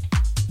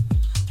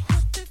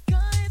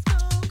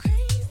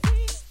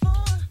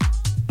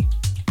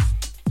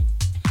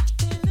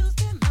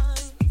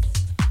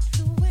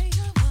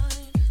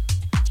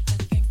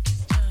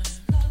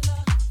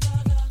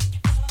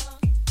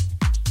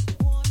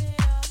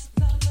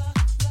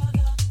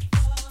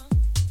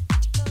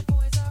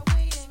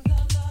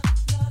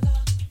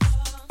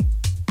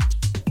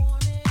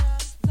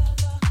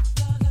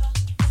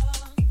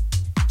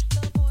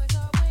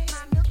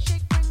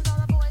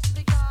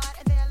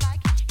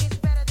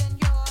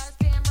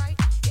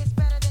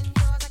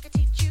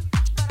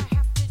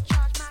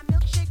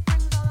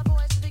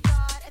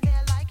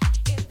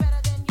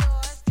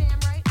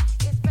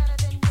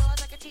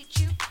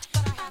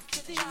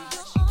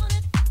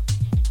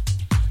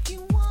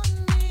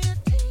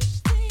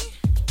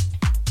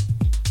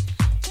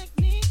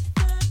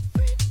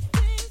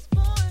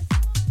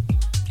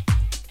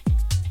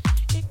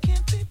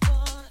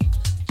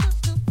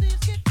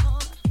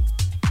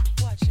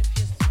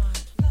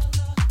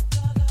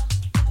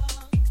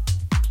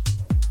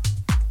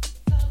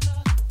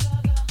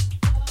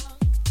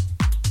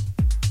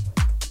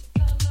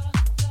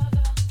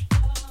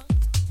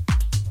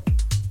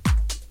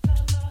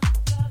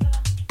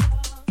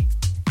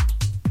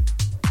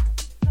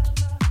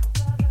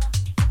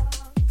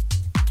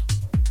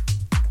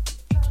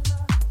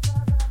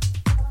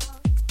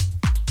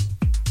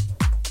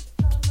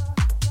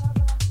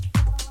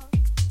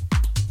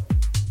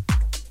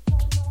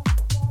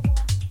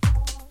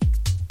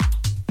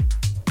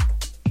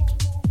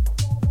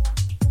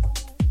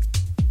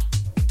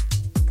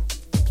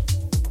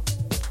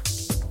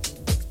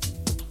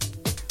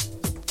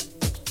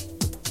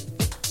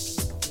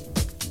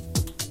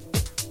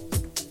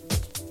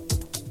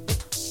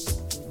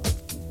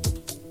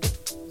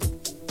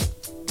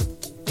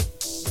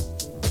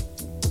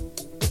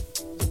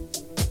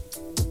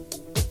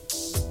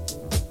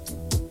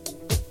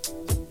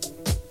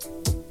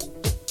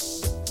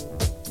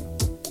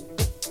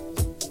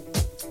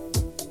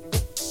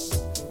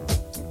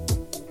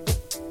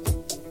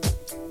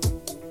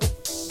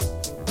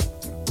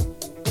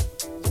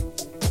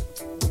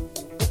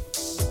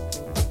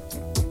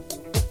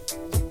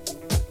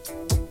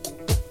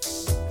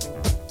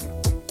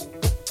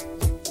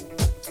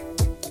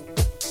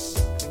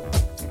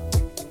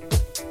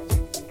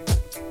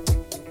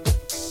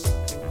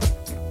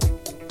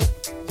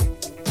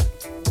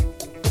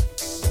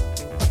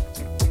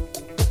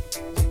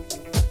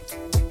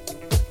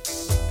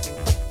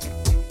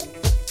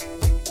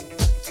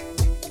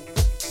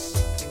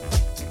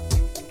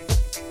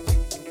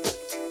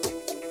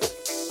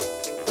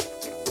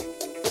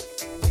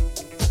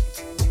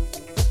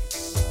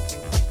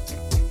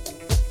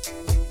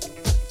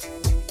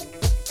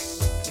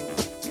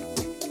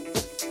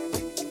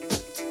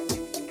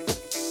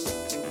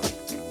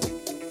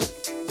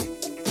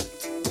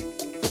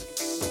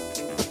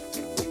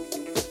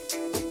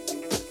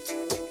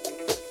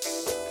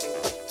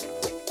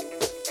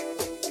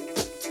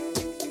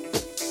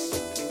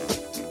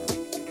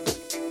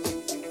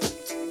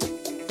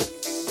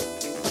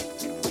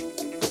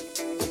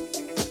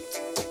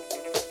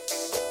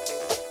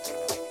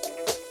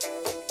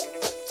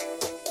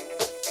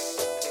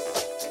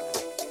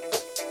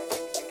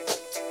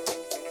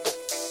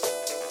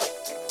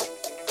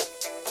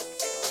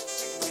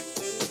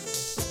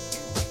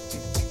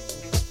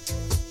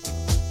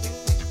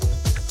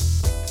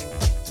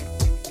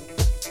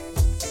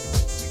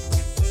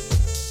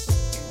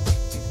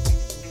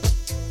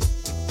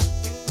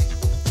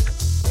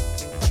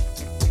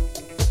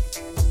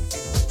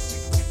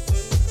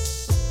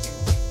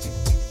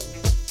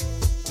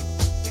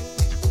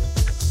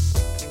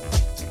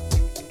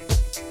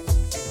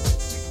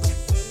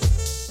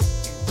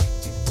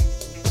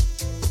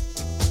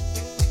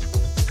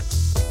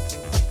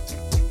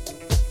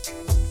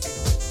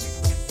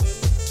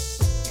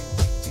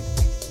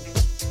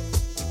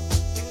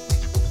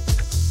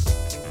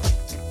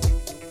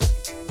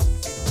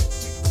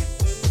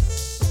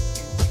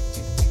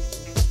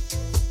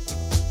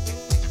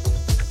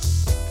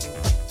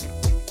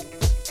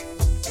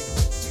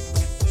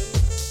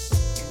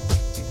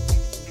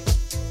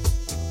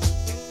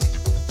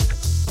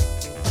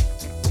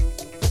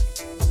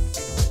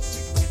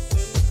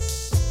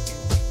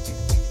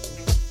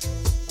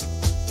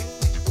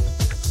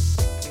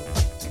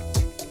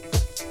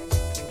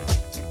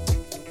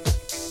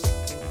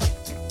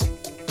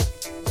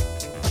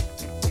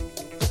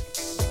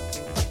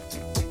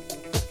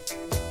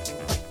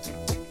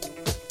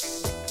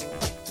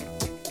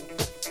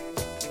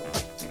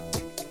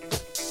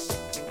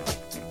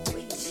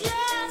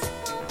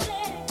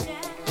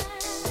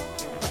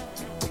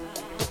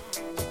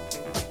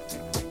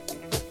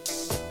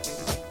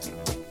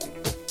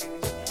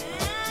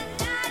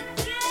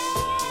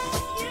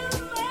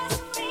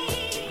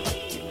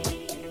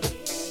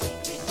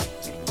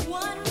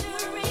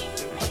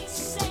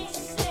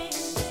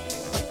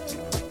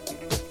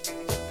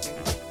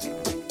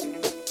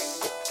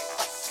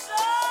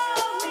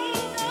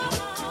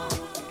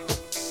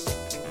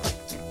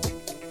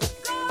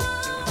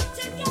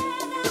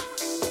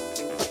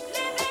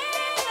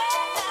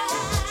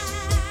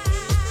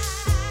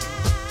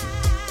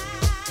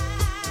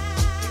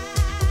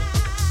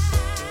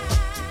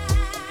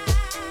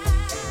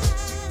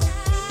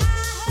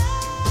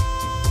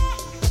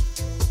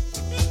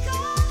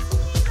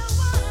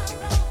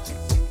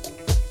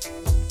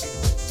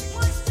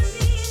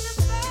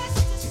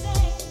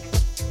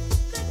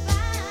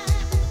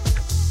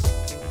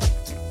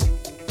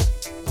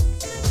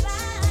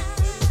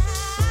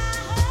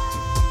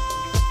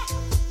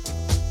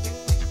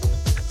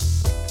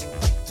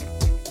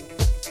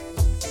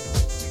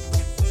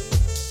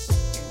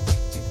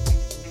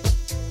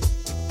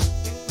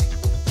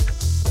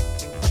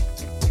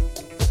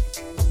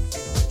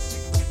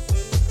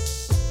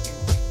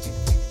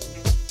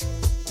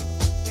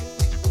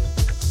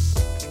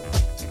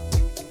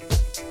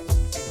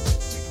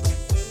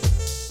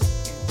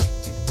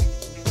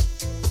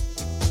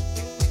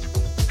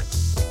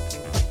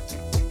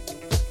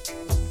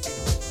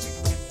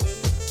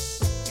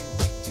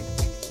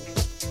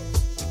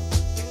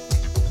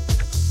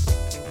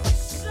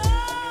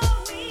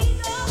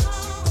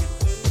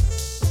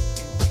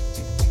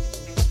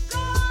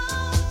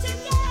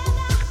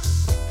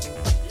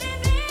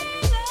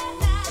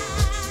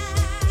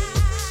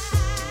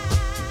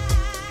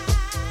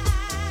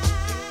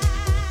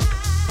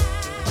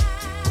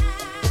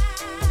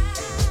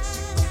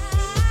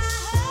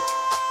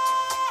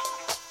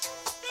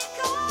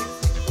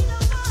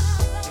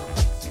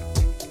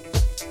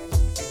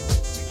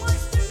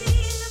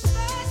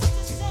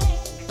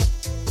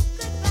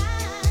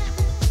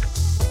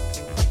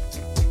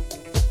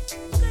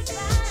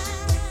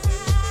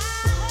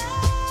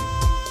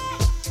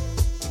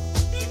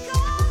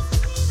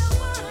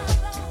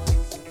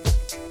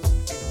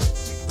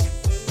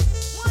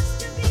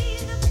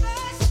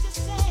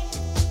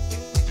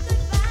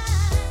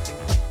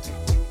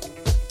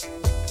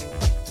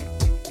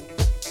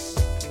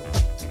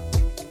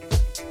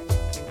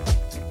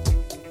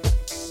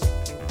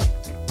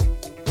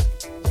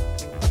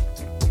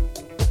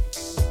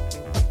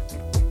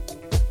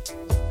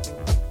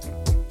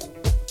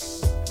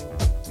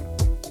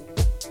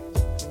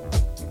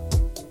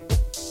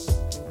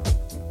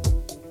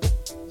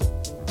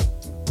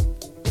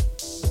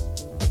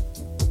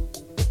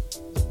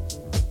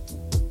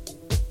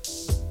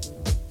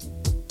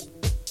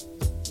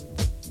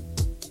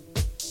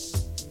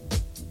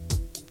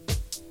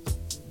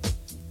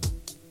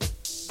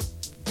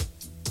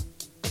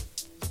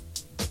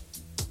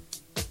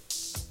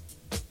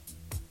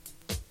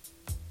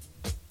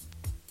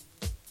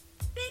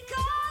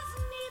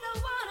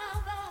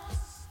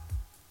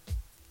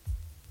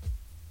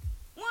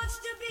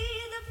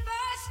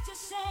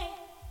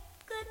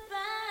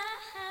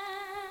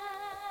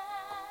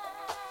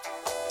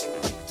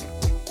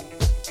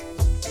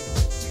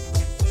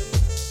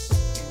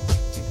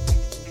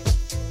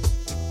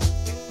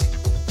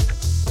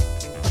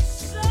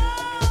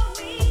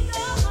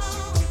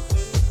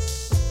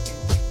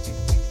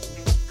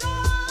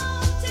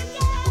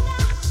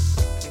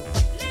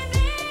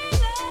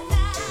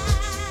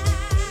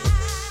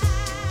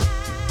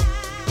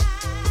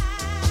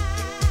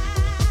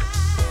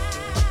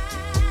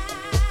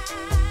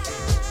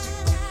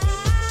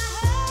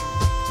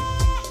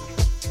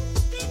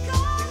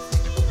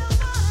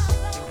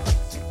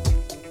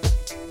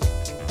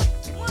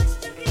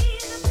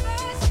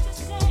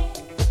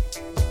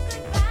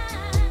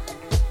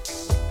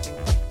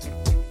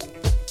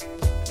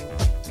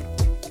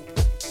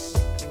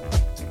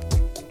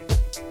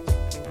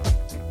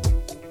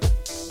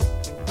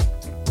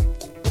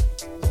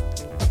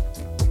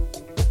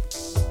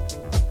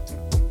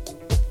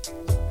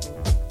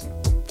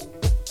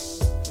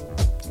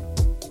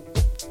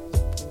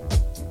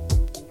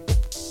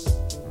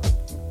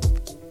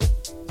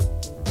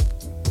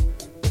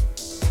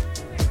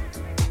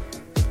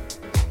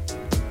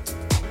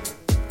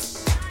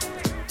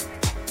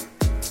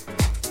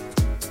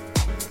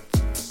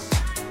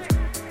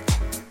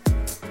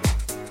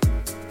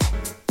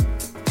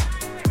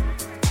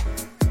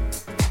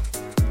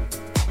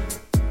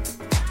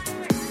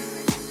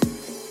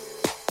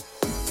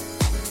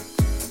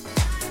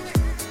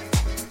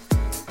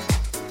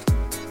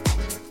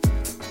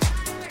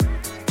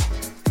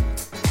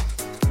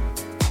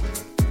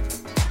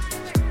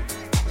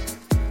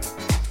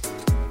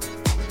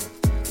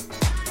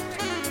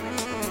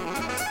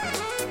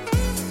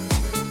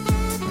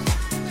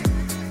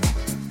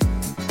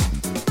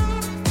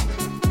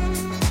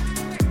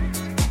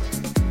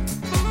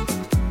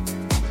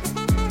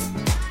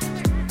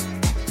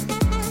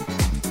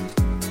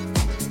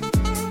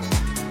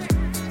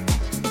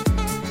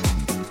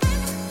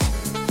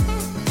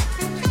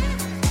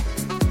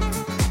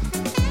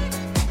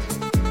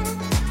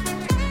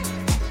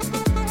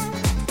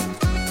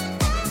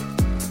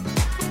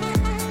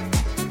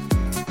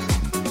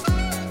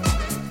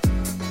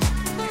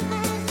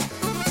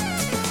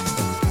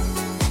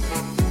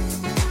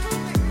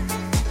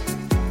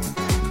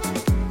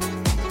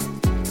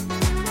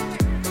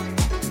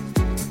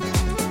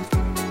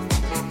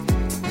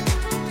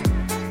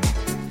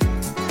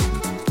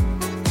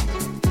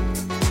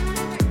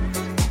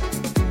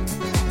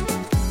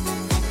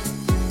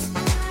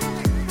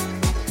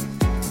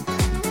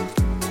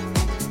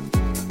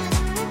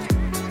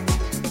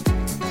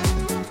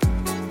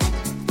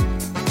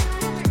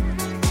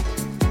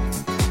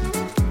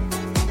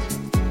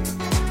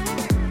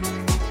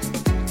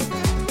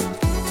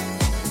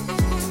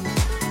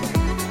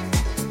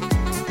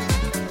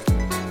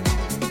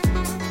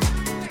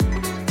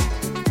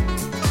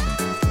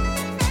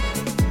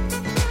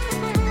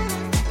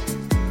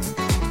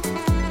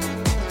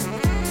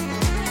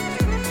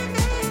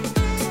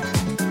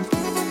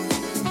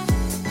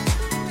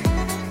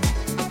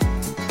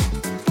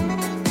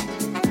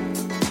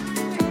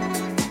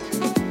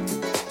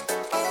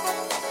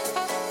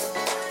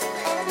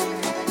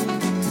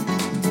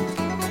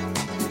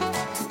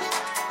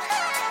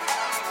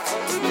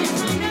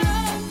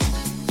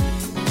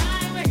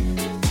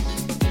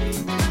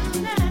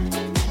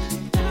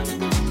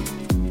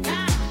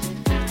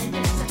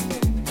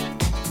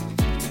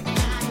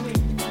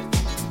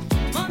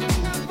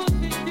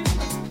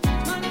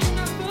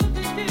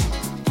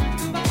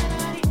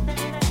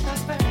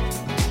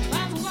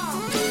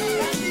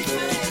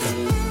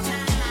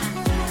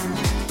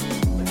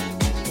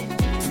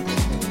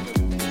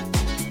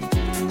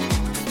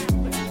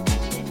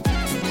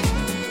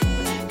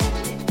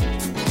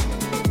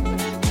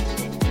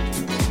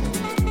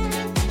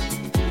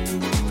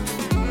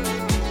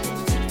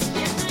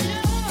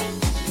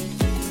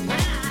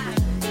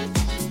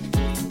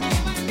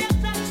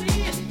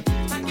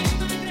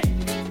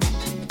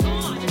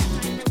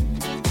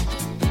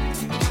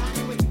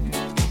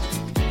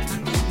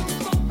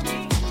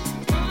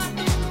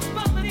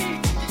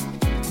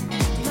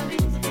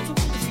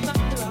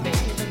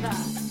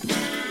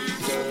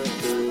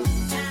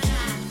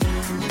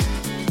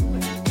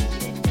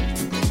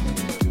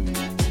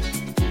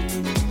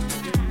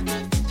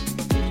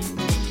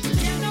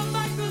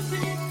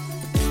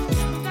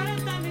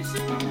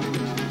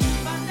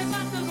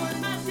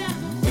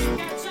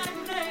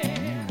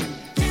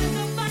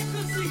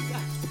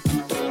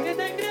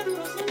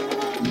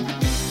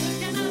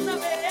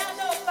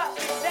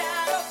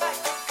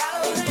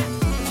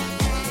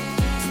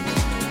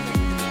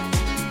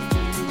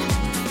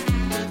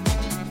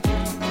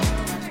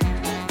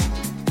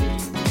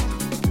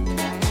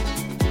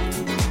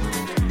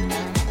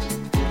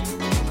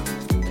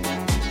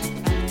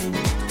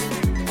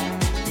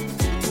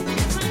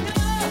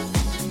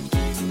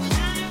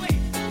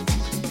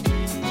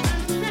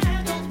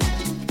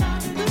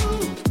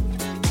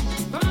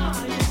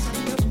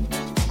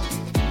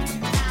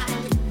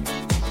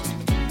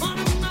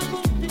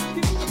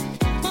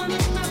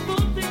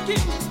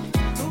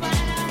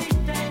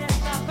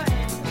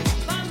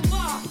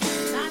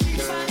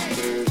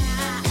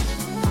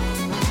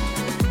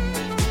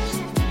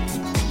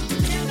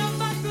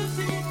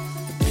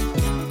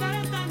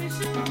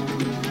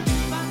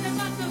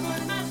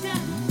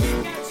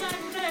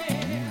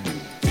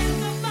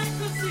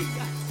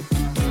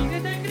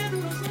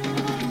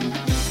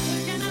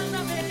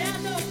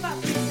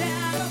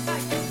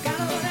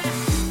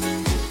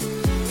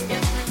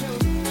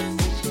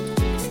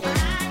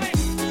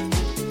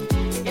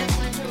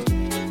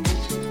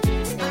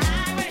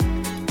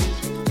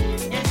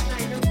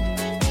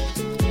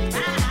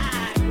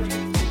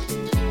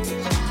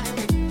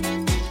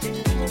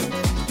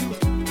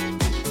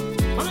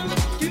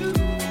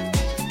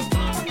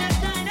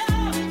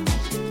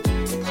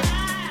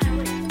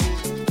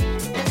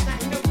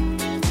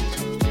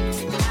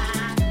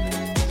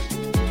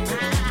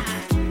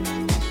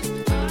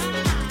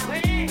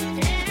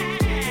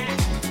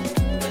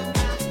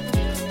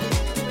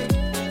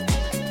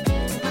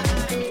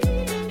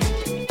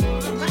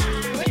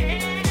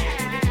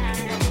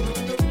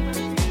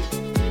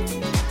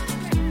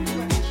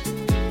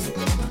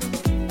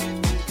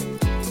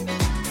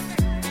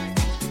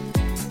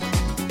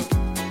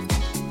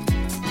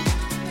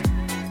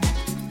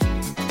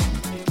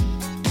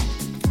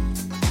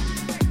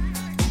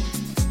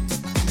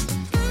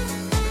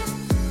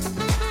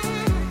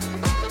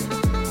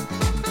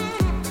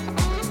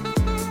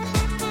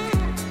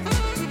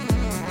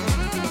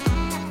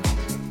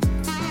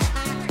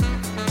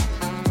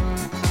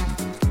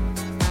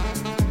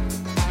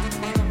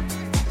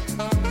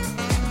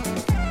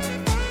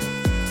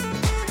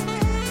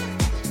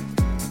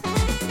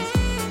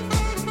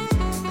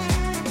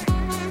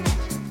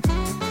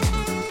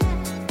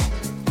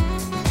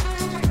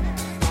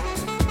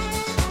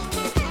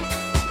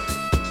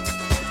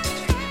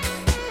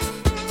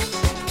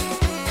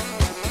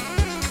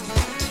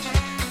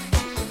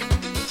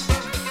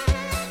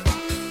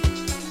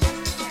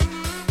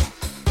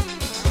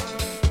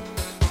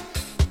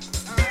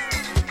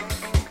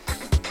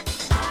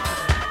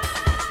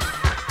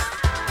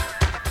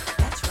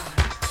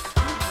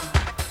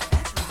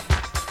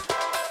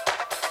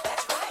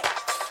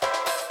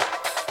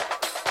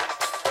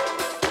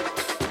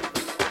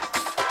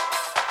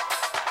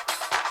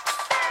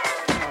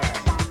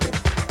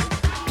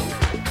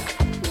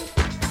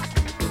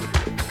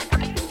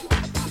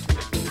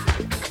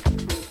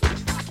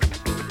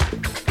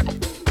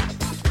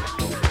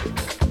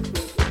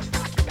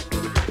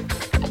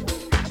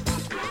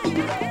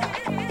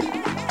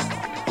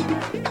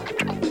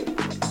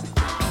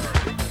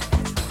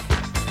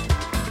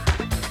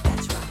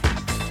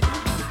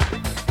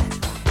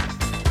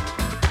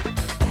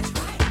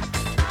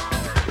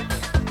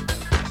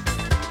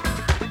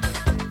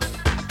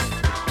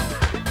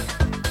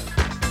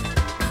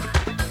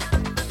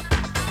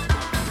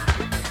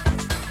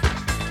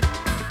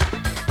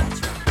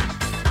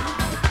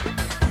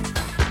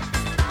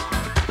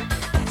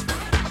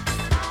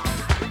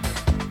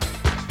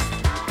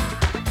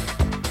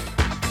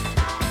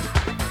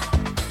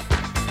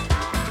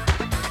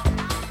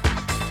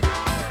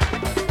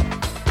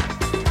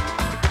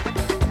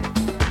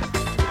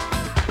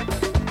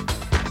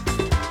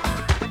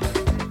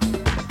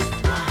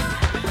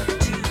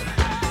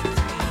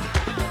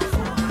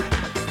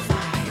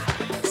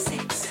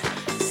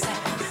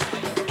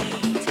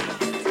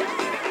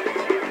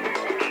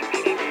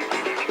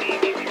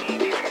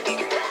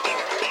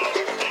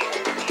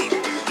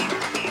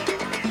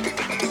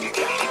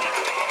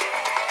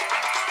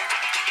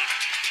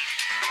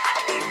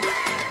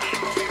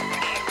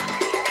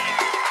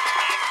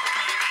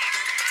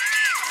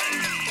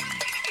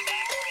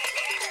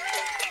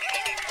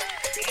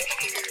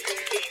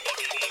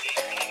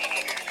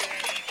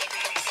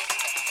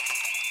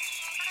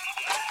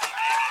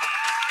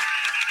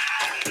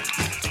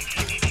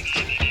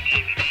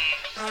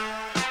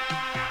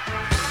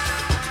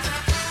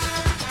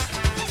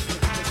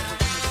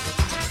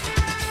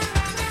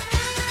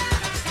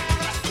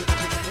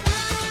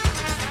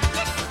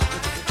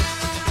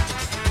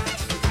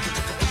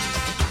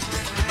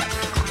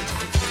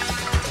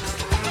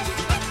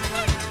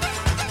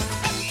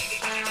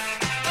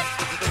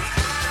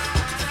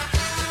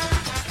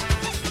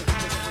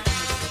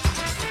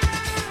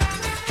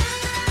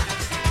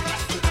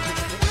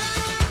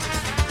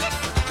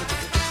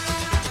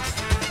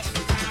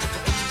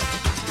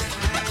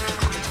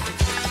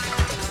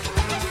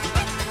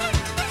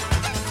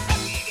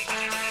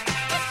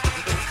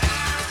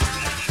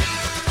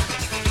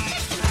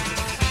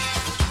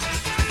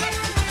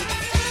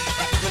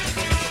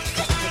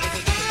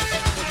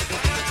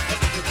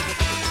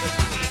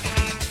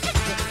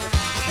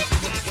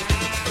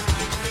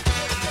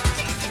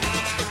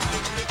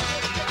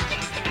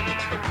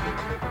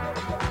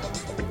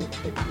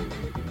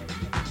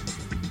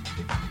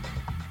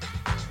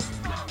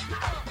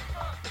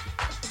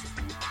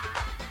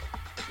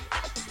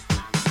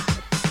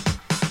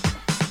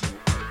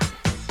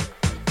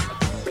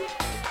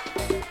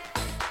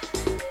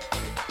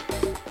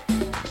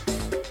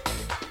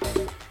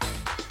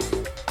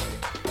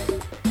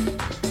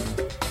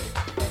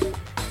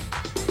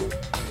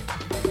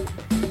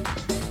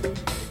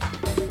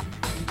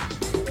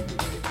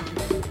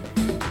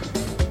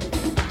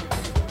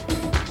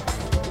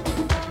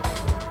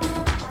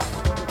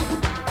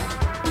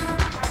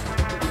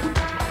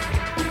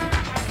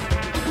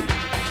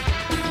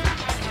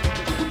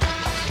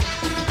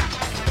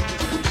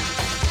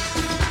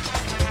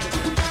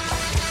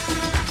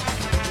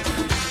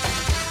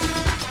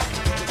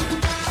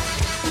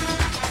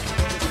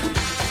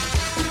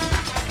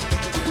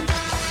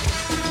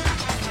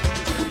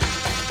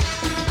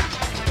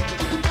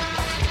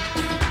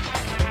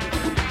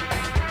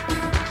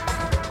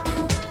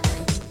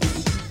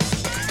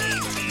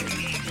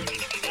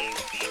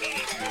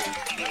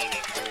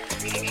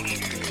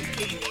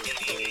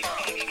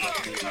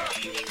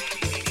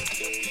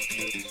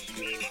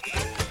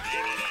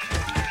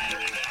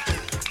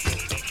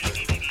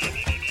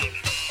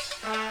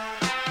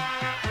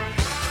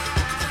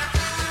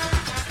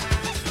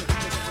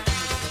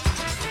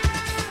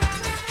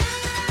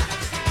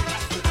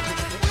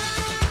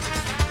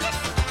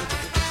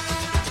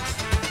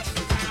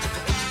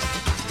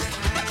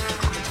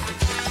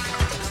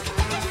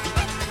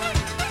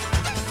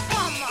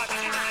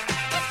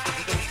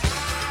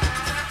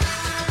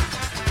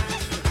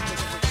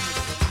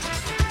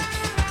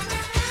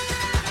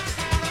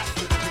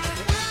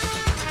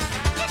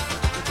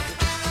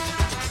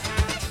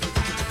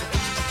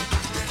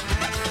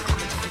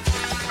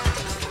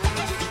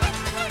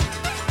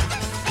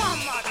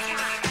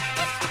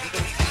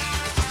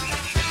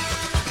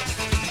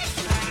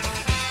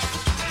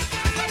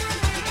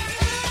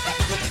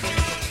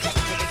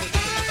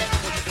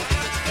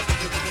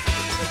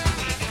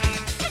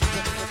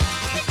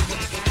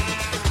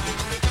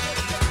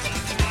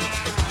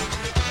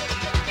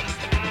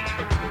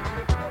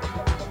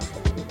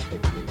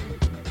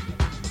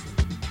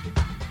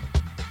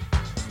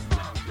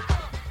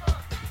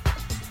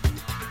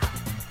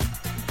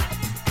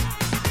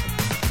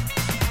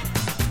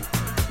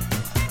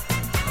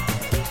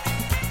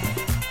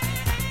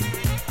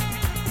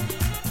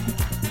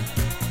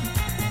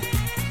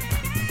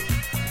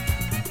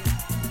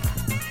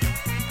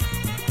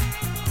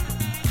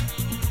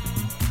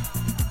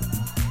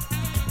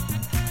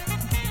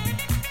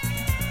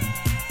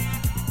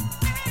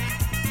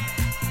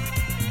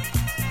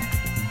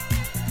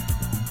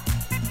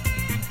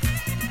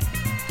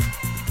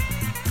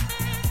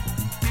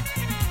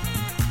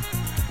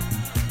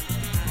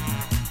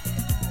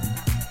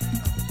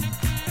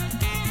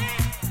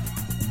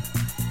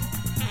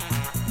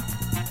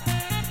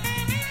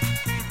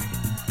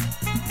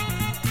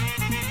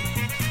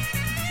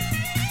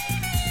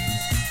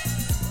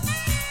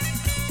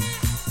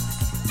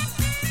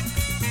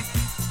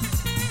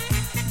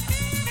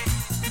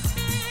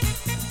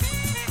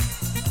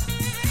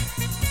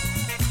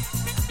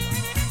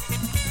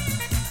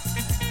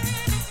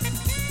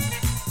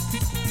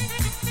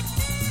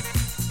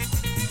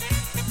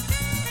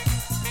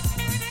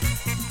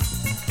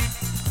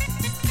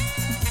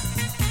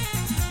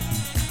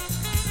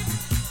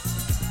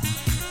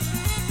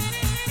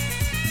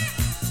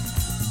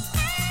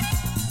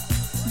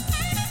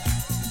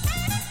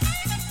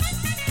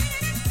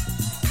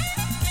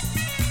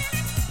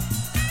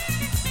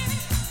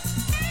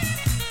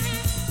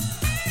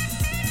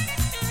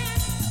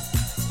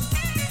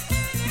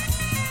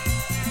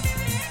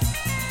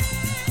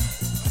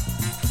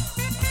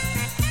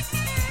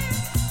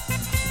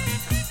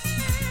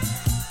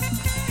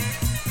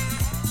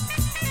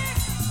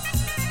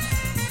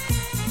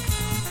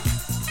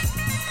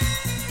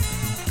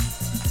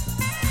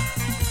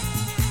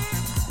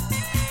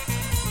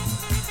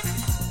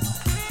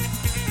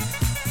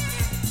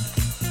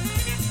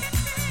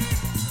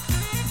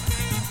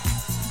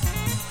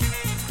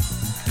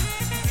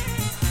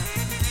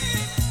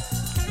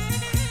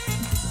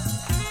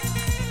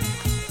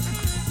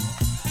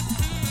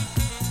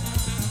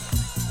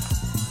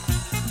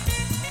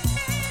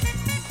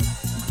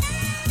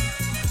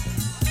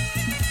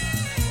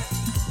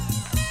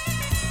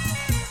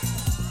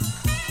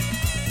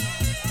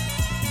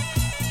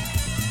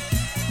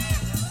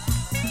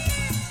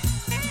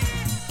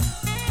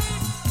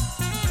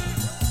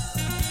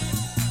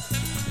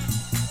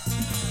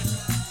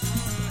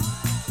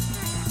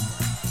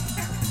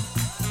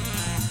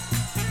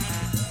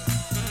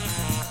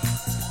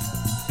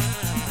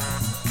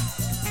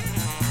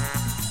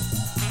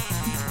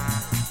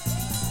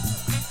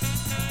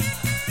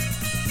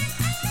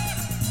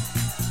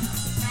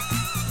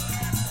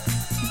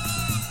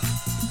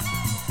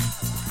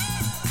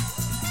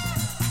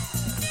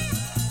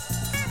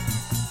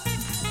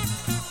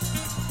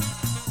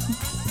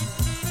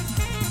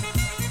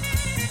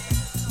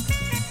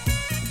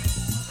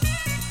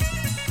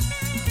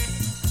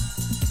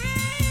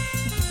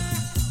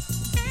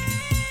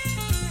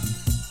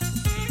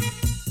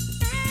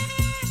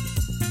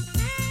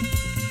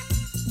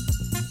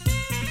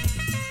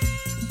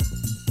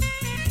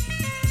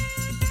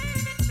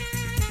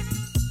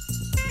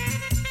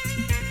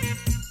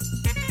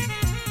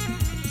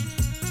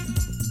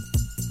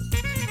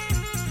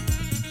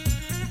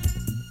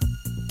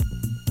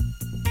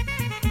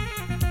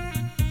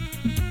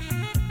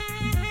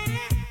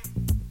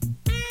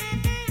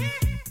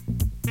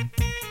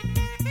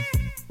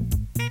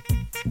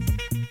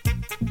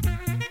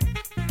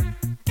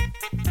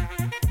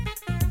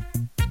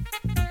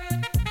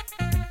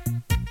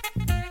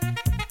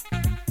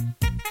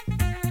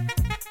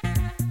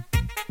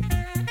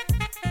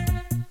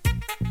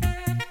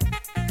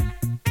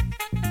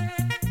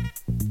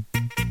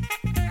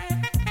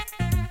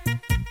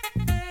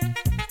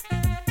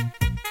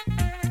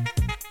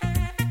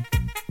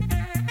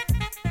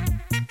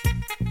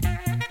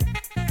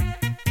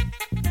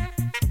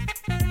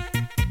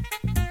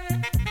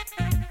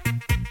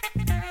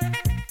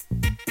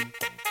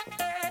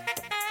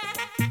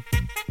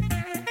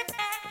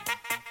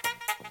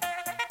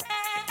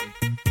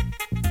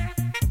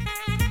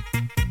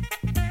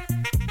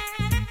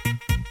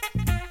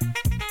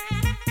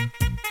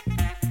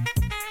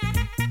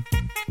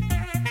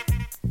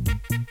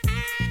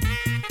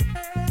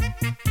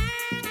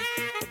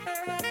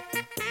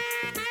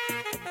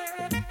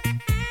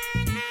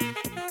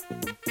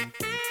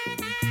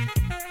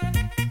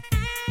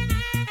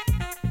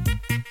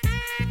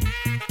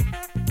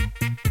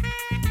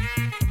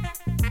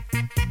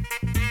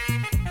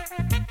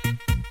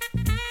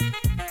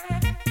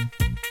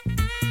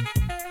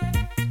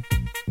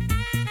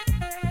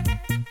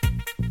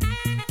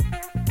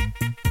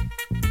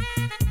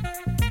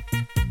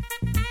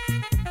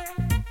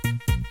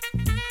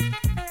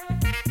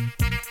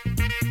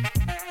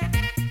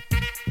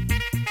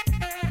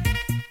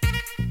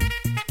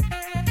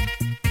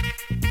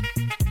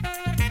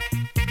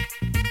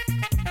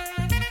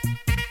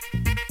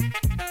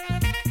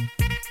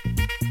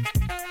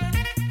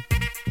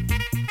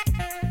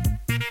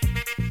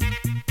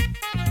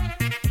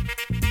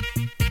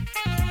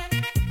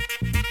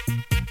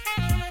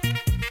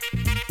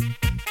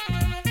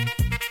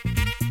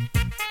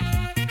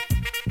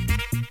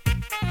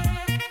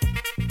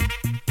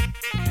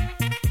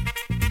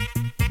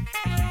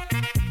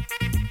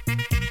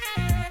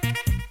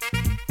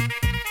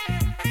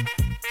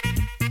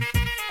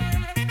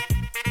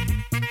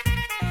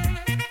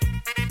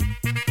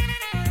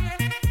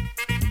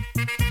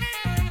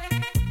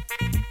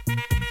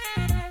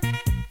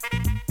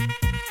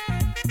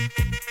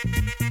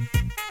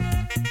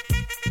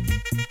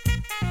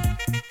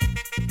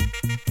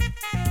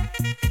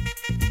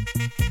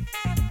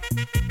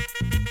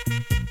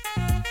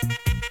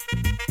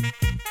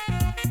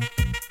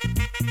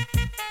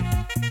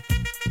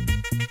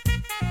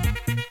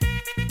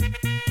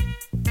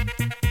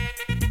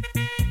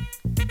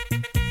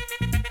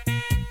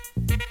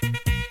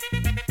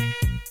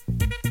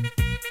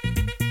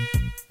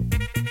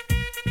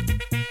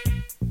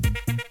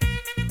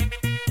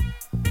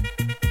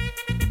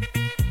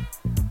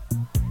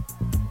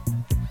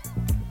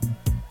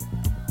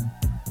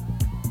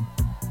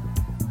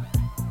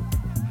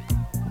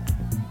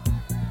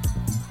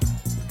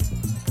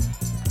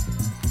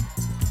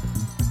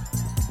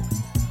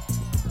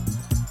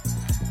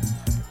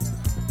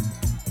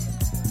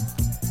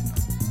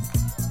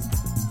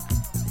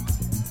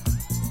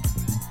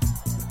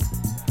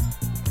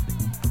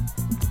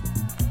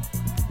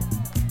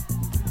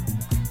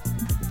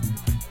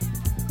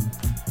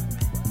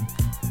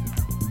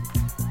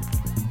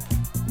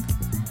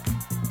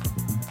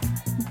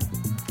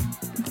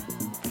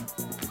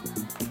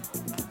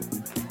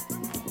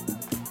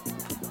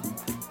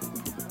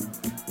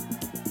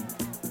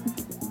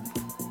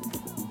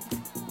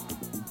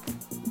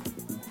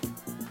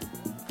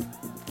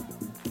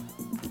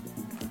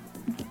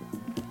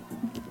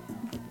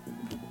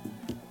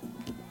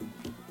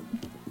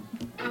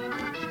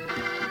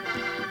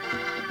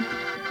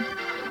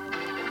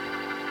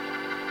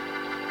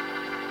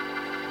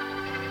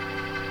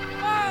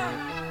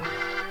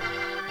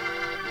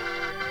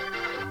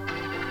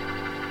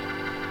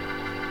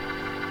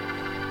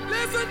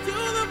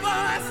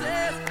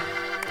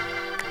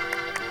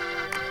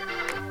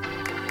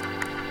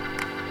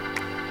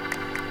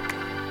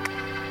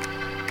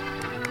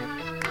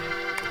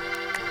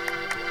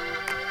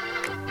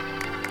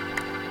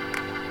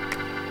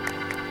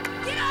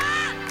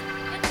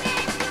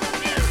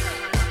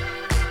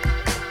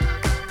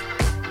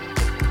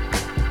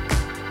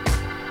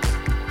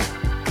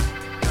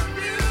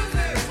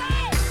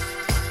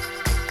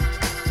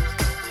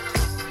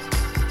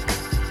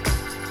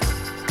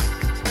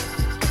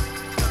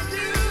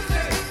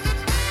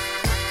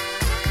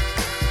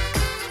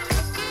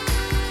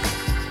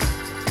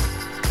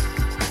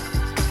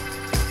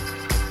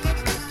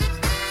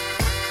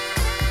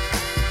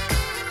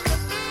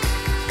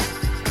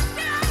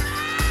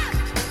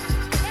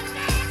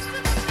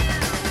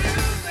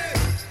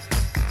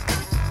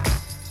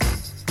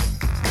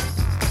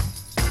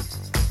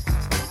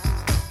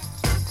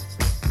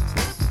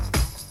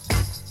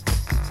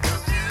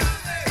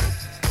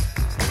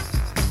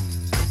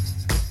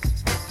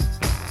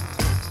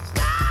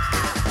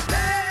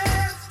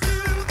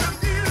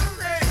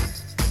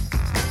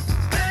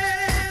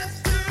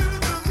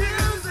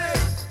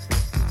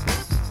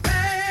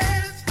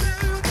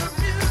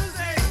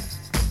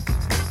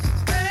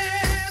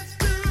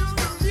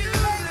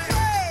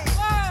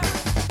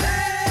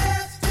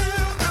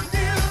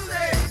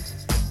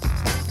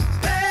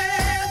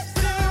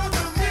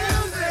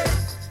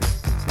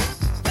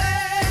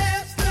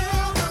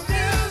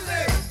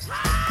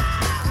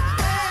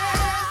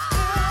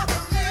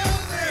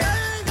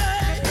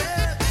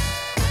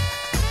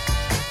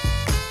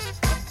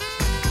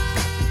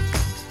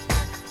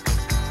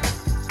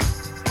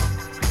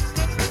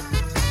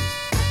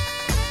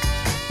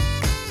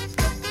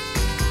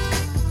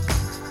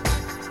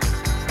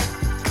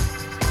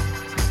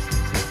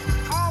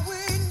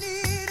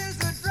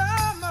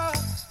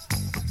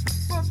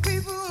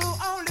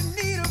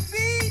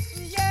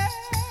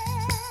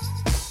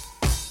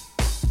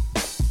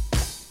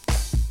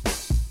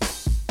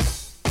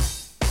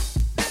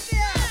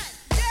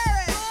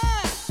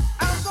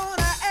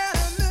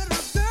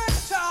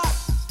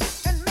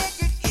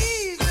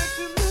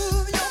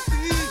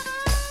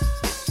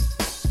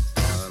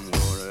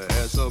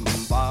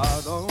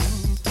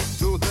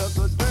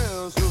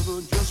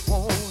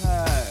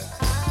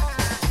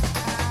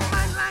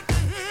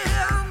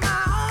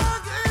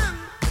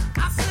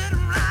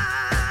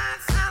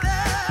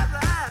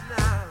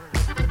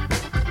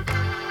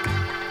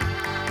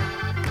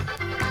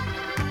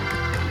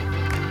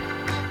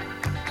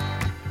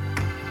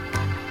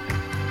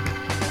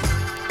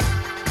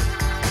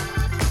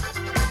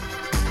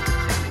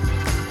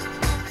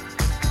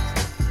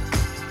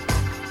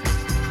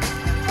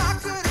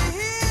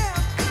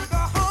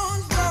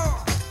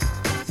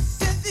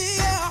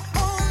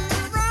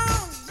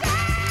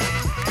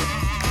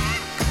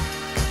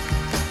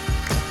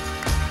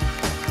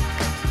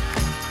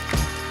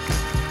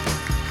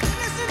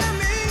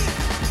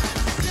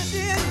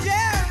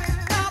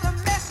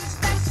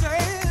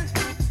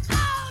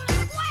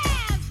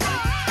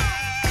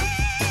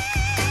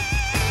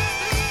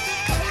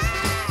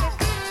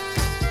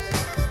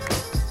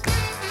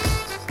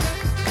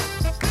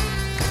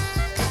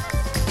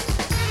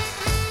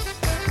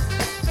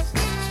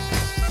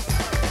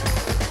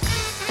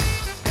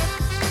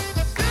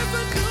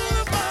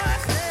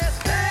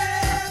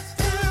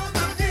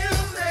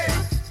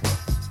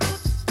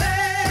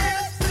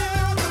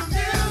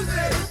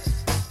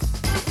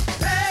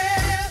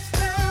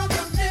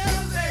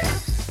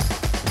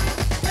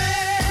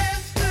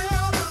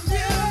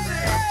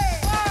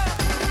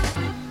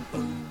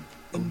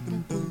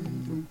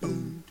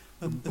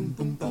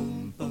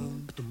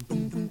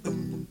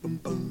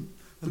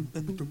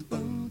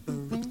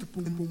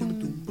boom, boom, boom.